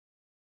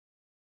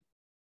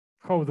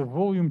 How the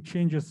volume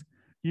changes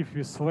if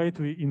we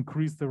slightly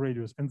increase the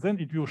radius. And then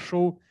it will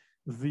show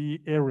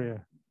the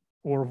area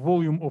or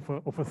volume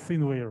of a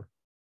thin layer.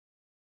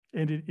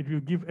 And it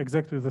will give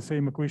exactly the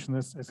same equation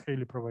as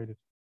Haley provided.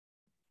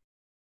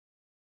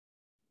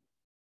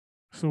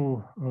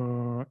 So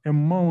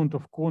amount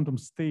of quantum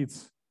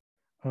states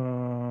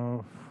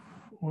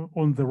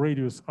on the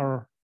radius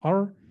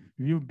R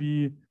will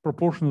be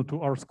proportional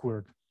to r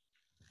squared.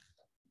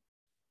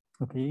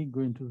 Okay,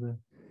 going to the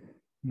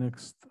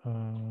next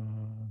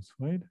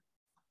slide.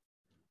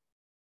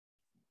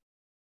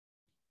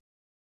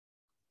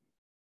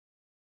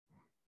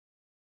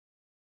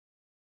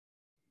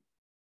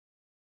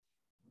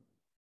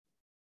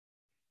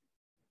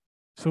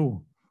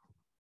 So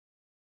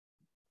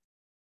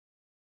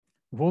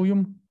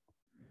volume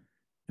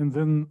and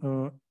then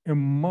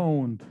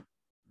amount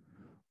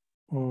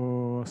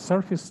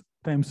surface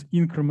times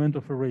increment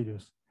of a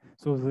radius.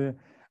 So the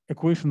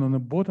equation on the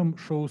bottom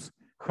shows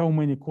how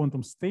many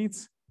quantum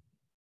states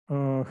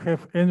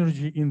have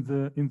energy in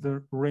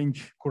the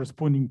range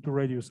corresponding to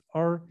radius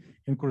r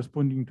and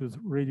corresponding to the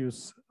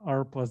radius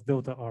r plus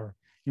delta r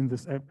in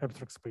this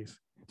abstract space.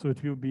 So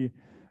it will be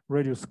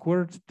radius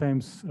squared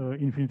times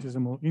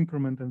infinitesimal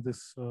increment and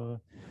this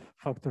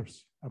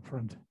factors up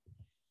front.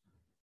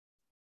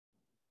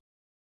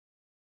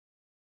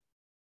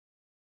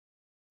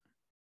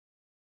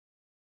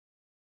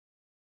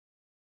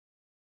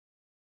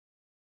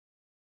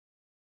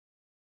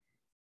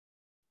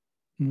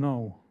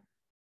 Now,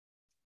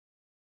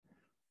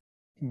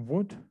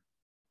 what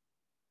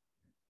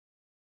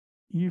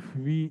if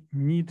we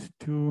need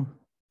to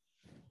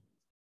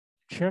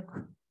check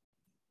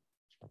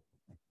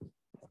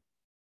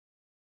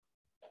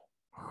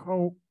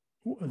how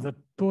the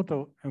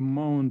total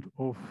amount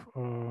of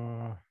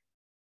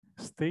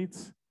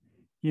states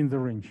in the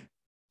range?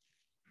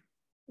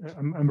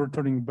 I'm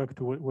returning back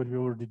to what we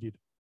already did.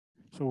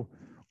 So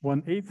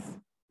 1/8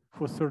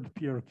 for third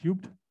PR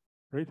cubed,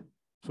 right?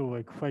 So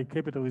like phi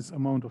capital is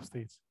amount of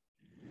states.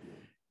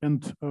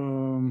 And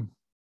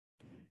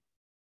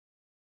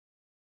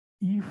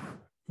if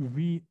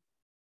we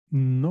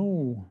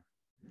know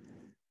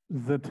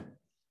that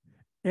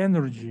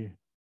energy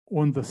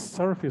on the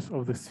surface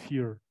of the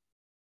sphere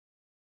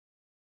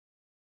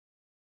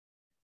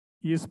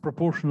is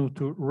proportional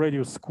to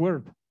radius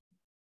squared,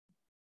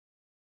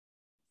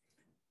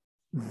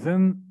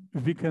 then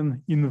we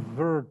can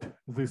invert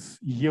this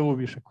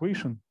yellowish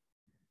equation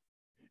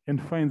and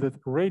find that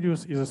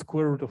radius is a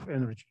square root of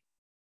energy.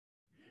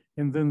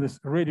 And then this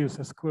radius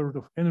as square root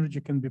of energy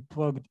can be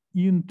plugged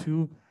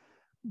into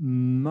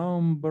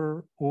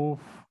number of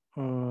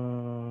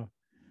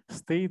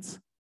states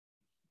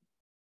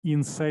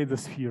inside the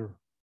sphere.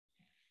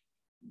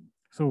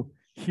 So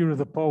here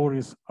the power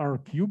is r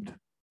cubed,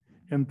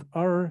 and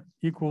r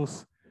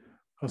equals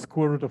a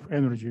square root of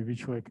energy,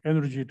 which like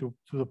energy to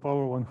the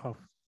power 1/2.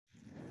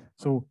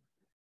 So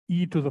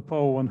e to the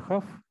power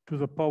 1/2 to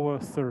the power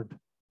third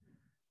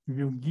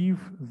will give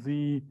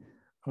the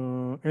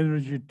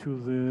energy to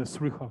the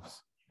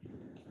 3/2.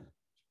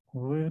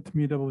 Let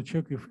me double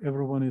check if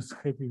everyone is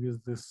happy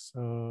with this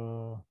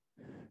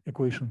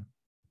equation.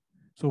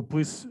 So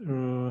please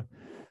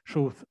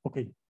show,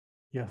 okay.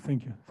 Yeah,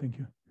 thank you, thank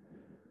you.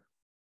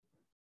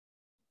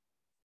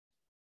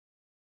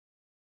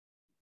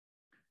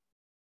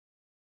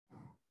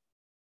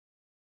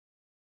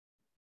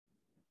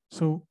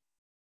 So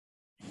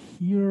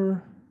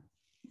here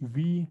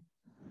we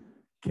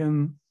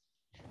can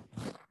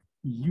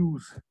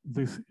use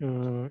this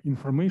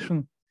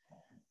information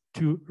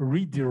to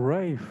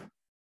rederive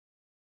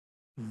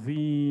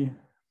the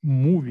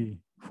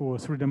movie for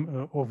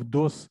of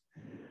DOS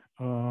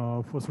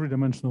for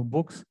three-dimensional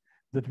box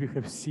that we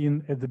have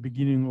seen at the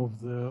beginning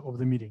of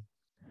the meeting.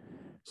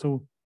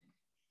 So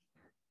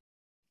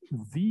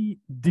the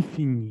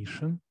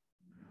definition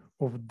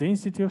of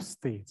density of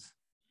states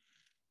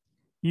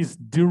is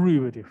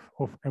derivative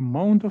of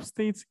amount of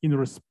states in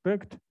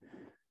respect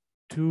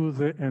to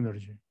the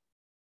energy.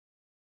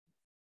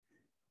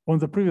 On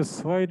the previous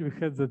slide, we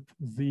had that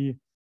the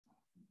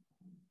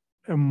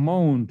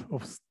amount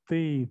of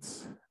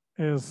states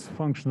as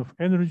function of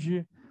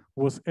energy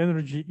was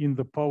energy in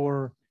the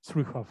power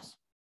 3/2.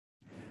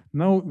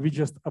 Now we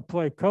just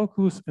apply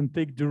calculus and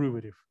take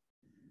derivative.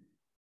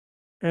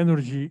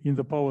 Energy in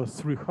the power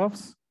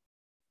 3/2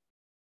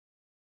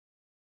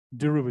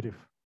 derivative.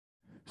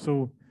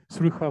 So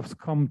 3/2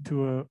 come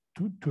to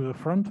the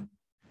front,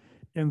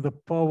 and the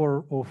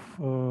power of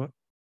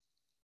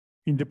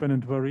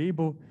independent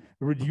variable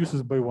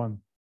reduces by 1.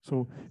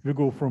 So we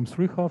go from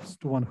 3/2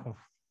 to 1/2.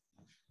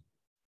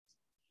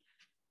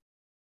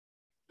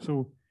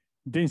 So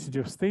density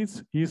of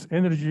states is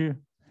energy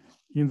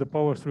in the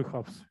power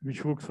 3/2,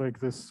 which looks like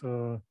this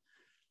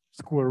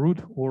square root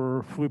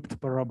or flipped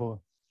parabola.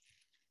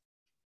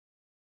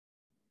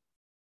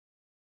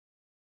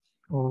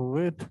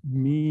 Let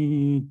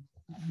me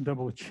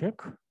double check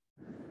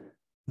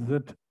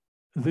that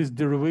this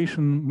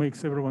derivation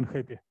makes everyone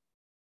happy.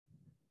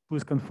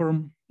 Please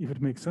confirm if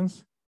it makes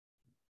sense.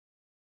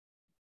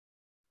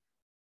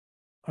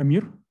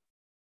 Amir?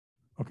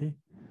 Okay.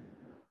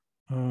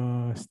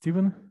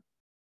 Steven?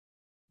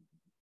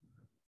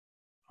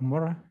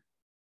 Amara?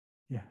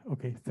 Yeah,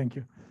 okay, thank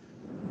you.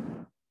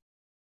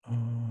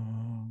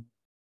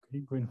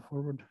 Okay, going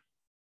forward.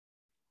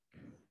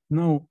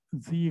 Now,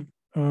 the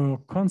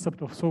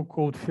concept of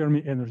so-called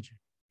Fermi energy.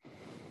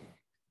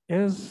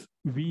 As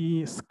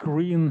we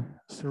screen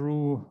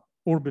through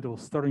orbitals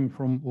starting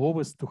from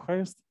lowest to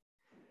highest,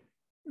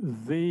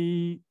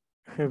 they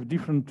have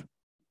different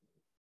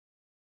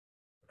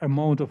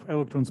amount of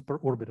electrons per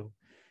orbital.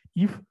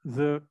 If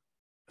the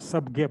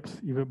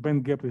subgaps, if a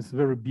band gap is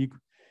very big,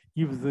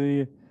 if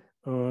the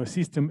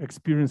system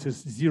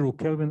experiences 0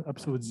 Kelvin,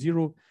 absolute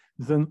zero,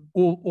 then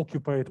all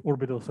occupied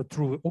orbitals are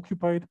truly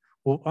occupied,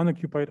 all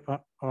unoccupied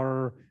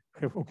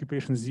have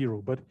occupation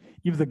 0. But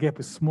if the gap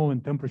is small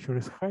and temperature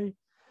is high,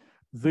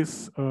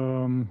 this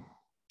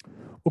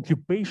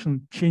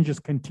occupation changes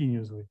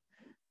continuously.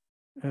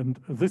 And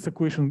this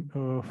equation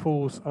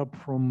follows up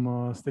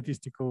from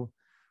statistical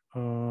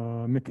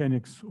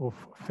mechanics of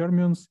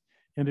fermions,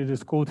 and it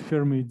is called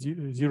Fermi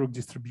zero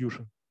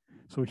distribution.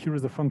 So here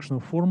is the functional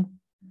form: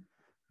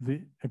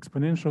 the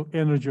exponential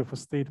energy of a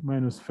state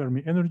minus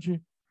Fermi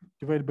energy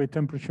divided by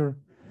temperature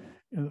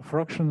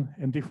fraction.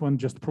 And if one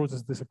just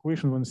processes this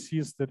equation, one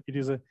sees that it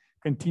is a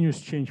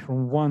continuous change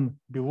from 1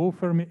 below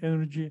Fermi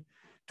energy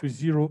to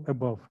 0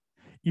 above.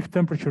 If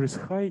temperature is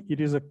high, it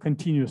is a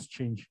continuous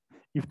change.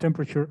 If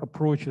temperature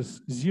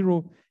approaches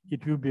 0,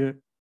 it will be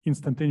an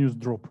instantaneous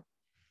drop.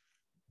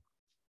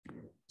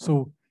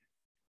 So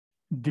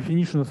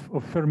definition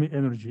of Fermi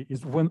energy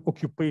is when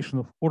occupation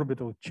of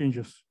orbital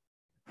changes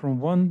from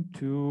 1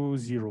 to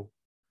 0,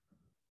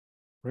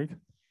 right?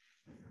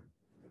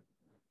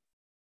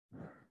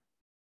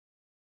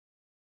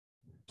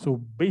 So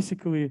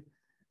basically,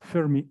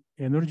 Fermi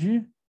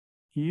energy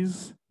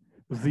is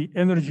the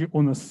energy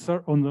on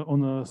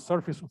a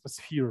surface of a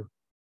sphere,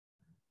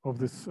 of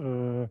this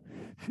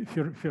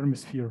Fermi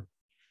sphere.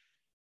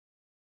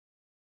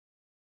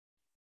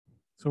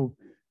 So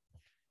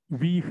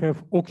we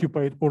have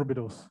occupied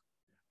orbitals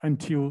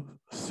until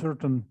a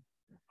certain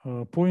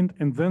point,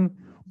 and then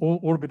all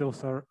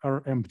orbitals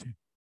are empty.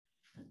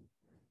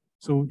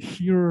 So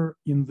here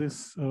in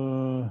this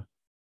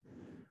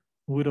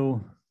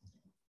little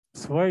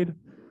slide,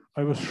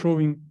 I was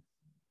showing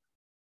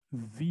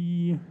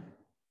the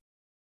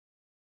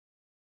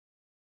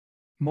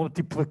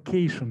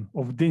multiplication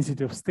of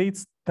density of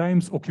states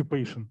times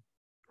occupation,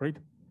 right?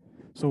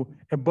 So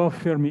above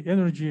Fermi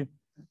energy,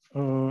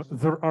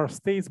 there are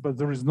states, but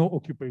there is no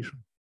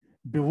occupation.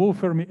 Below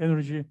Fermi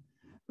energy,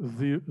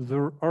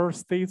 there are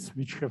states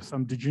which have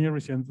some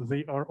degeneracy and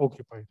they are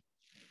occupied.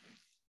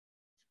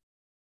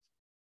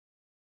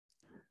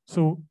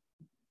 So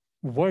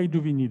why do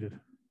we need it?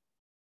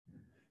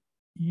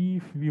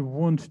 If we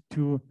want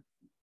to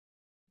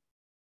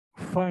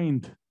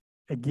find,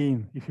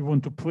 again, if you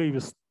want to play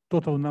with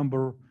total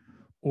number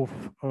of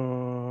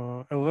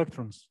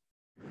electrons,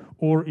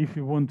 or if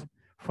you want to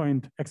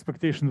find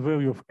expectation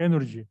value of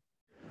energy,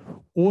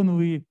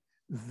 only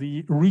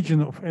the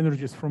region of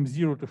energies from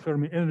 0 to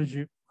Fermi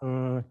energy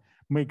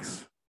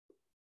makes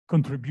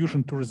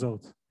contribution to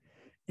results.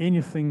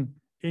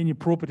 Any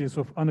properties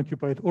of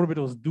unoccupied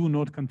orbitals do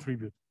not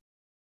contribute.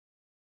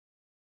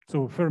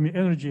 So Fermi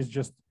energy is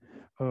just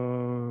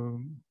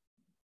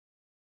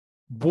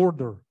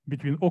border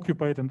between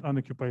occupied and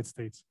unoccupied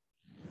states.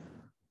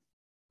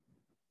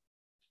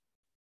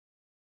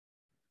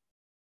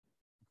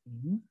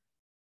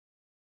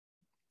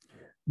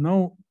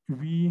 Now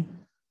we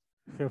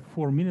have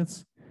 4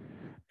 minutes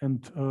and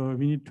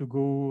we need to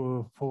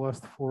go for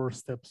last 4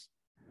 steps.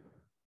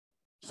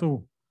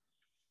 So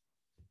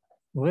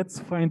let's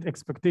find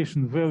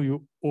expectation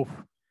value of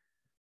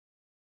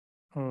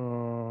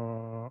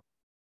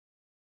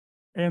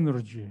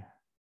energy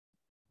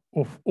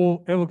of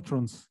all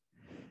electrons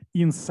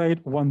inside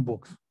one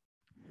box.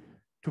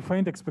 To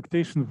find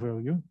expectation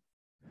value,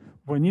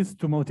 one needs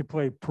to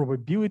multiply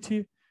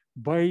probability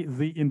by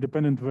the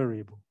independent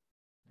variable.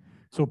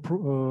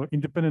 So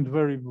independent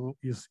variable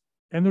is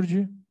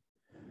energy,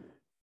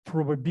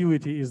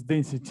 probability is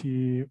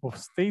density of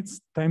states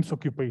times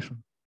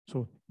occupation.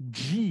 So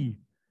G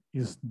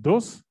is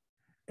DOS,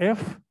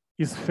 F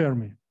is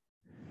Fermi.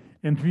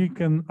 And we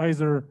can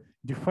either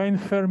define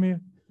Fermi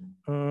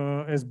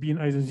as being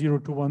either 0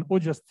 to 1 or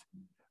just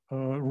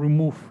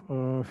remove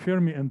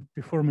Fermi and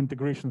perform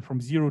integration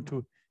from 0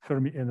 to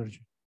Fermi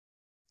energy.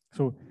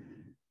 So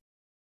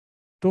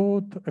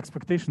total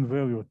expectation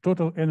value,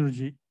 total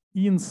energy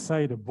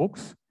inside a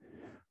box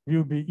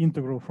will be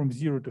integral from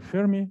 0 to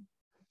Fermi,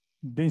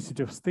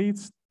 density of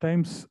states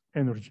times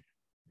energy.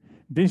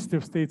 Density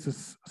of states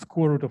is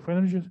square root of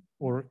energy,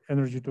 or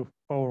energy to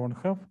power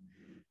 1/2,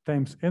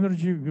 times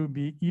energy will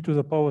be e to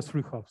the power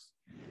 3/2.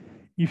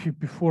 If you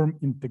perform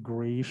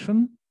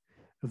integration,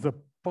 the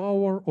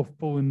power of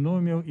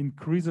polynomial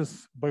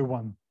increases by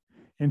 1,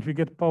 and we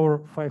get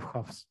power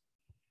 5/2.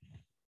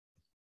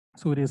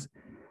 So it is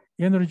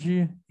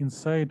energy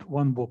inside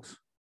one box.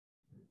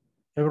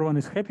 Everyone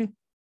is happy?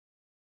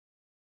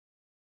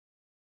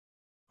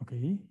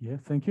 Okay, yeah,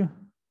 thank you.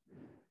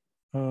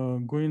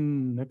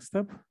 Going next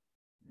step.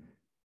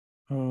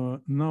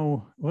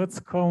 Now let's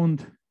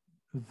count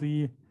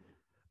the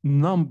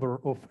number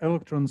of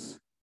electrons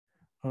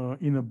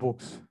in a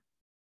box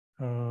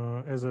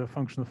as a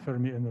function of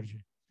Fermi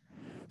energy.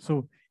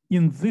 So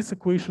in this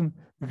equation,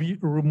 we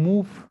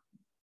remove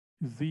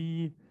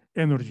the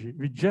energy.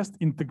 We just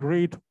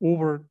integrate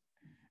over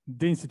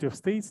density of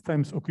states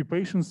times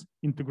occupations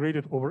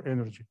integrated over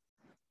energy.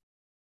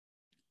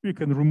 We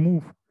can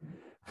remove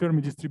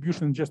Fermi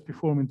distribution and just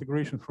perform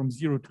integration from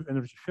 0 to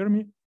energy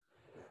Fermi.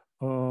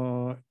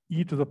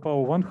 E to the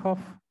power 1/2.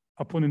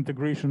 Upon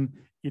integration,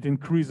 it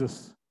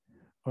increases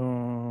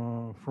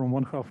from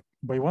 1/2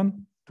 by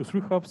 1 to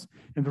 3/2,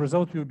 and the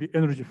result will be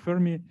energy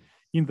Fermi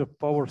in the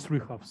power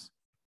 3/2.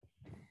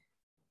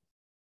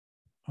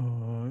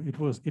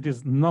 It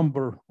is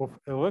number of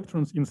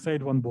electrons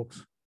inside one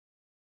box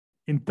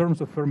in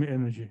terms of Fermi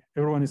energy.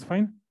 Everyone is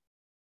fine?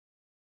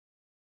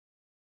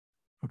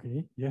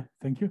 Okay, yeah,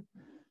 thank you.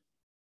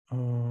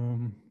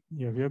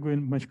 Yeah, we are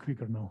going much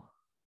quicker now.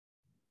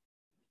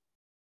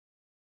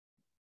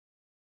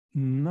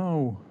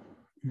 Now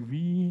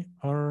we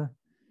are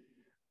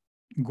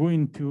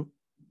going to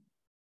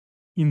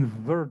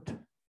invert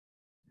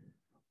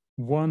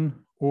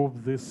one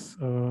of these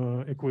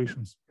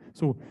equations.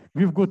 So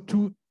we've got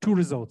two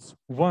results.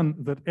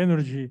 One, that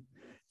energy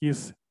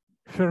is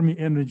Fermi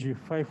energy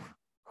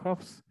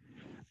 5/2.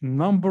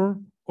 Number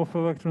of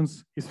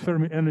electrons is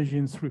Fermi energy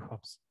in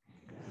 3/2.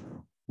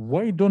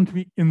 Why don't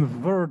we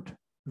invert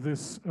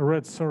this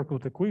red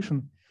circled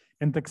equation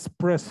and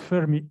express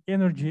Fermi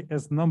energy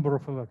as number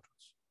of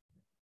electrons?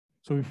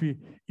 So if we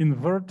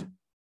invert,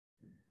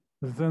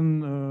 then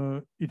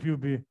it will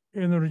be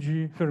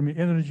energy, Fermi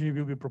energy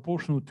will be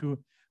proportional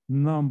to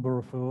number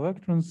of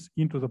electrons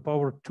into the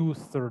power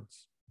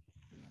 2/3.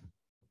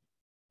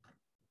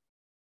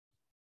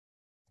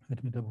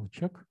 Let me double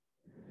check.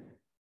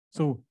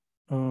 So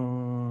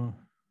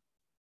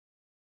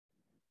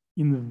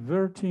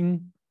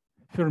inverting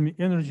Fermi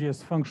energy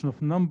as function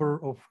of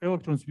number of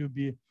electrons will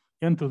be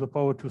n to the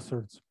power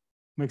 2/3.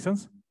 Make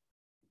sense?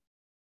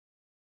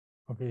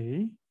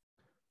 Okay.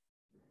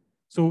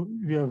 So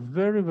we are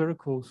very, very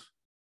close.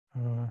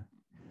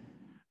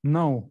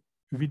 Now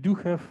we do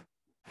have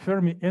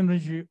Fermi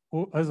energy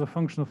as a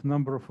function of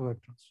number of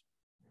electrons.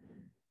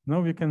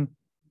 Now we can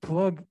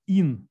plug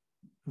in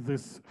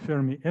this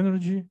Fermi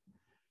energy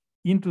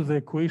into the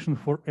equation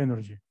for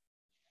energy.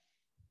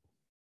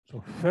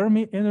 So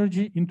Fermi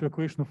energy into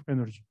equation of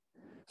energy.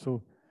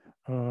 So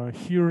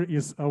here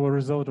is our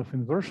result of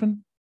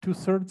inversion,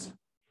 2/3.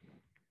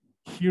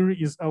 Here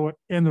is our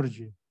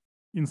energy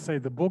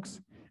inside the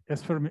box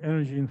as Fermi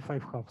energy in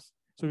 5/2.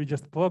 So we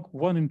just plug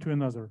one into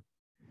another.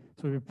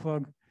 So we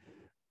plug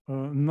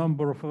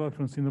number of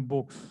electrons in a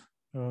box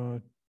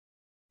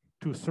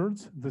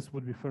 2/3. This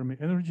would be Fermi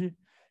energy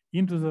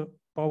into the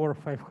power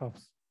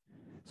 5/2.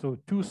 So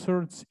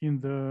 2/3 in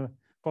the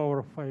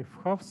power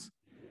 5/2.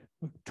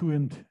 2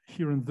 and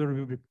here and there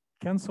will be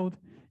canceled,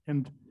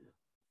 and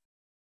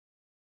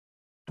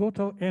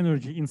total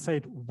energy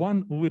inside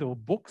one little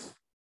box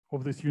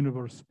of this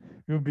universe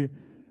will be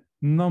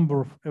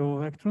number of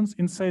electrons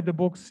inside the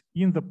box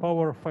in the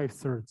power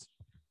 5/3.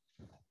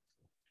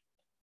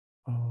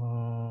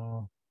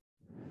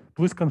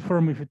 Please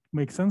confirm if it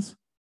makes sense.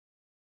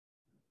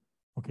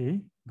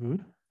 Okay,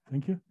 good,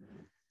 thank you.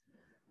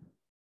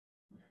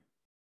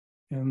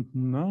 And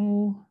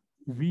now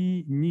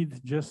we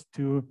need just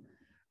to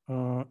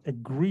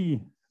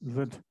agree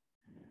that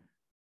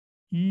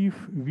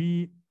if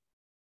we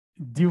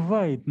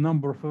divide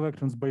number of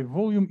electrons by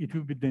volume, it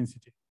will be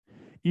density.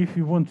 If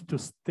you want to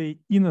stay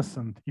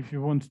innocent, if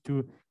you want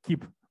to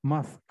keep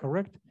math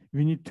correct,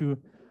 we need to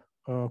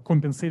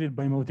compensate it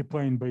by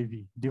multiplying by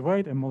V.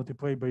 Divide and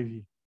multiply by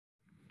V.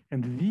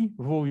 And V,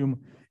 volume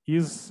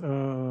is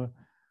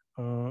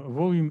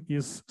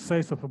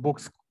size of a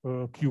box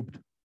cubed.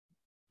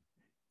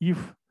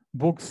 If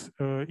box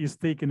is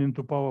taken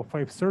into power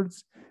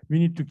 5/3, we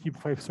need to keep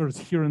 5/3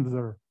 here and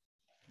there.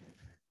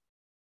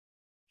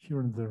 Here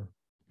and there.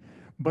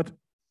 But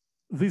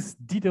these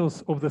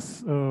details of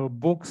this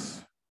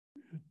box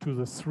to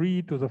the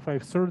 3 to the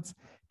 5/3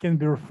 can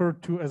be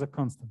referred to as a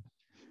constant.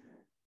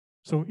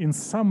 So in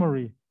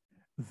summary,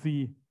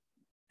 the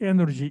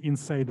energy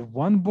inside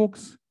one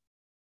box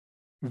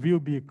will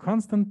be a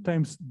constant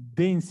times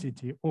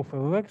density of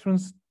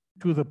electrons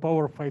to the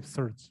power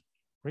 5/3,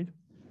 right?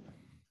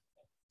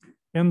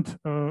 And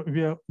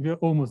we are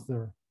almost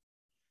there.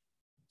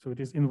 So it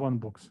is in one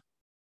box.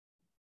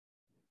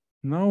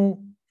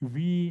 Now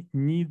we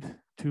need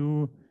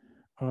to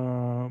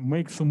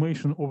make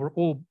summation over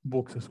all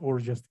boxes or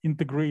just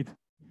integrate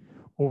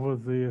over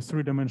the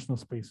 3-dimensional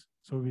space.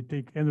 So we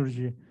take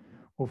energy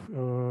of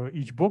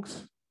each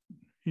box,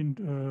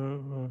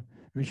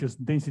 which is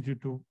density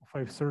to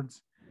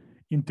 5/3,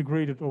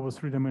 integrated over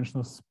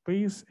 3-dimensional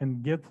space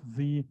and get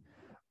the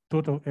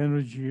total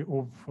energy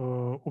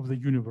of the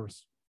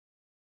universe.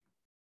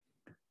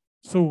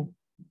 So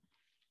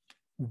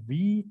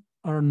we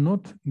are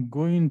not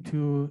going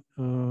to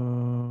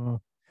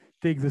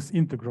take this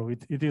integral.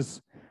 It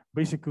is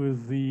basically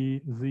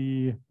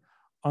the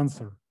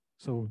answer.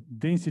 So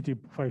density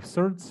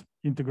 5/3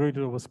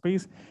 integrated over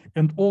space,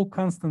 and all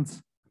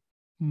constants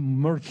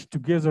merged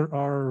together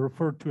are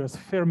referred to as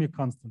Fermi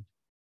constant,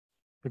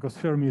 because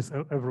Fermi is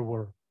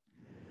everywhere.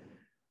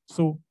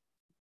 So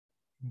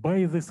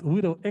by this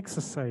little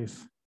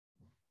exercise,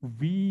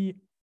 we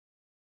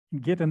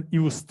get an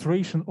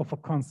illustration of a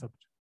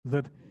concept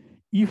that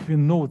if we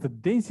know the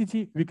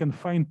density, we can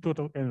find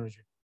total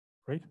energy,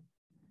 right?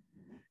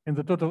 And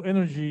the total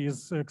energy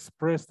is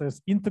expressed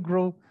as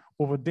integral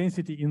over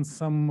density in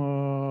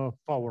some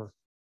power,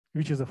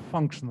 which is a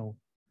functional.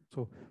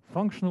 So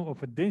functional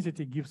of a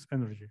density gives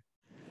energy.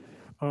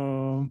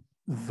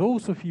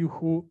 Those of you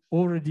who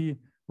already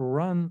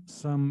run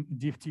some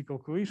DFT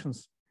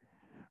calculations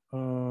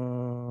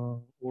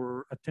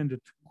or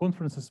attended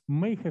conferences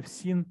may have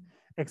seen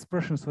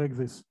expressions like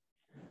this.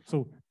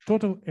 So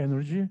total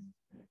energy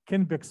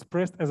can be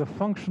expressed as a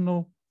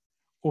functional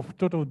of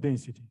total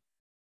density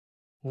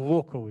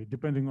locally,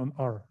 depending on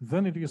R.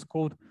 Then it is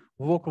called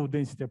local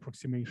density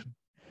approximation.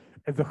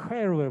 At the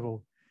higher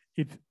level,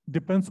 it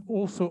depends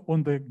also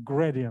on the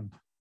gradient,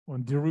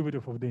 on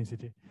derivative of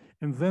density.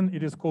 And then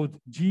it is called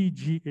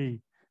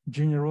GGA,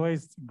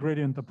 generalized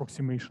gradient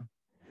approximation,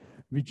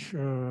 which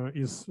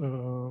is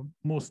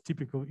most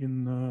typical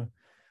in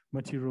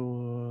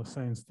material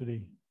science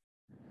today.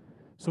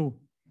 So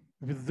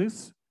with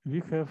this,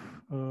 we have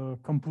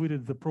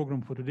completed the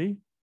program for today.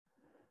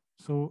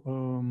 So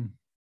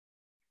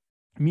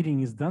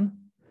meeting is done.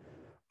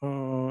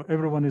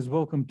 Everyone is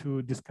welcome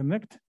to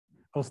disconnect.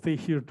 I'll stay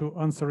here to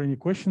answer any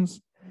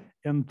questions,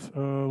 and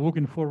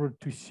looking forward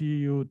to see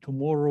you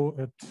tomorrow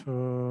at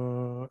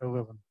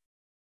 11.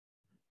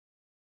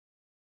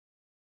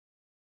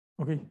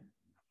 Okay,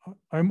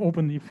 I'm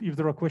open. If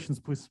there are questions,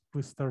 please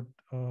start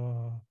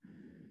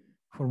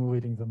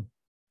formulating them.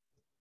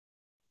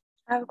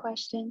 I have a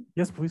question.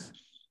 Yes, please.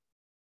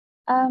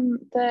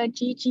 The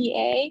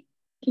GGA,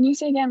 can you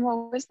say again,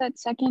 what was that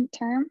second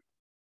term?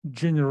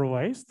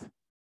 Generalized.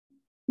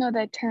 No,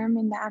 the term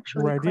in the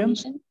actual gradient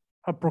equation.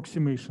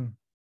 Approximation.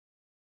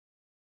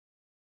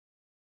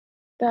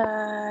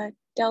 The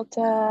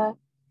delta.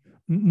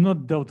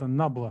 Not delta,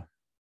 nabla.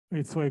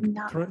 It's like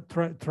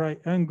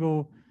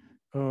triangle,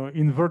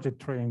 inverted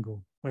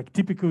triangle. Like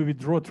typically we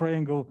draw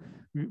triangle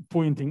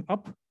pointing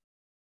up,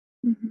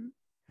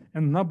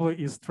 and nabla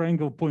is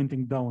triangle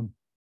pointing down.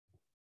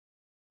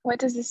 What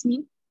does this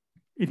mean?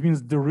 It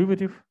means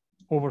derivative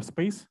over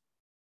space.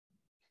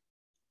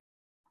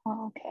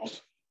 Oh, okay.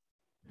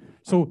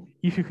 So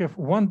if you have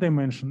one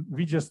dimension,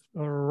 we just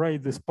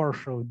write this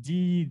partial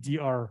d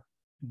dr,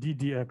 d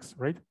dx,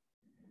 right?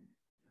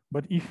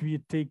 But if we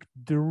take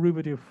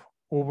derivative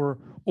over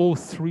all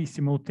three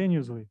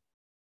simultaneously,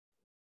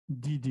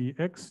 d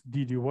dx,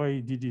 d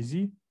dy, d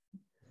dz,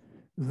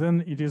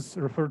 then it is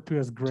referred to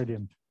as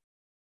gradient.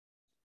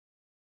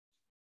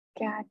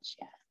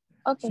 Gotcha.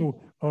 Okay.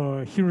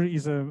 So here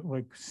is a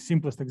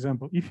simplest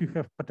example. If you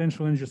have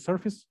potential energy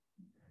surface,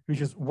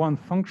 which is one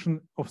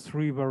function of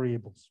three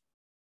variables.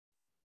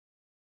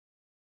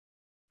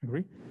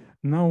 Agree?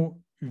 Now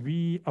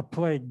we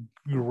apply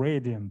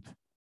gradient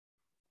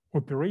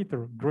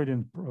operator,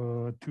 gradient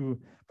to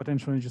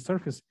potential energy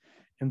surface,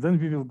 and then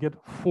we will get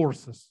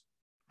forces,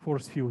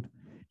 force field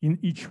in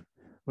each,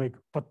 like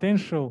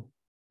potential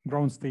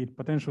ground state.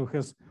 Potential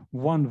has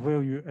one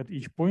value at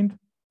each point,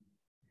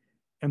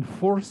 and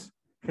force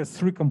has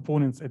three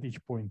components at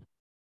each point.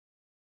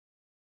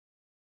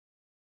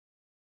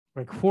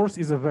 Like force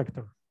is a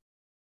vector.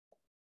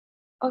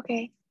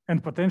 Okay.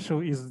 And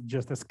potential is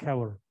just a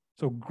scalar.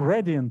 So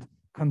gradient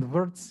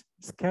converts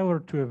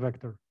scalar to a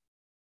vector.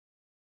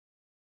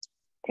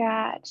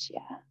 Gotcha.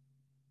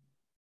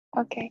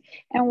 Okay.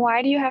 And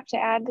why do you have to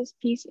add this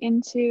piece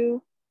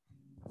into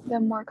the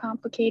more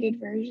complicated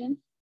version?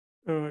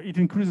 It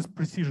increases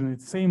precision.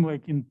 It's same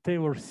like in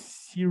Taylor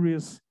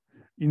series,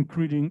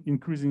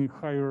 increasing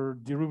higher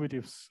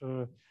derivatives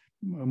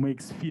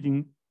makes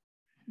fitting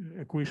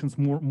equations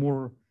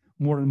more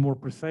and more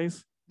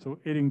precise. So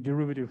adding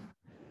derivative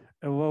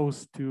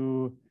allows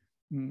to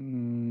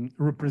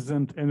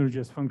represent energy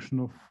as function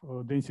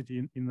of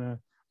density in a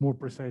more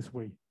precise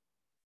way.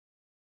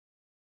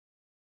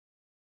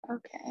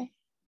 Okay.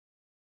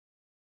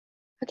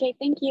 Okay,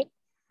 thank you.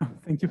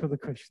 Thank you for the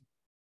question.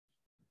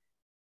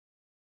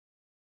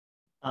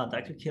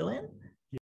 Dr. Killian?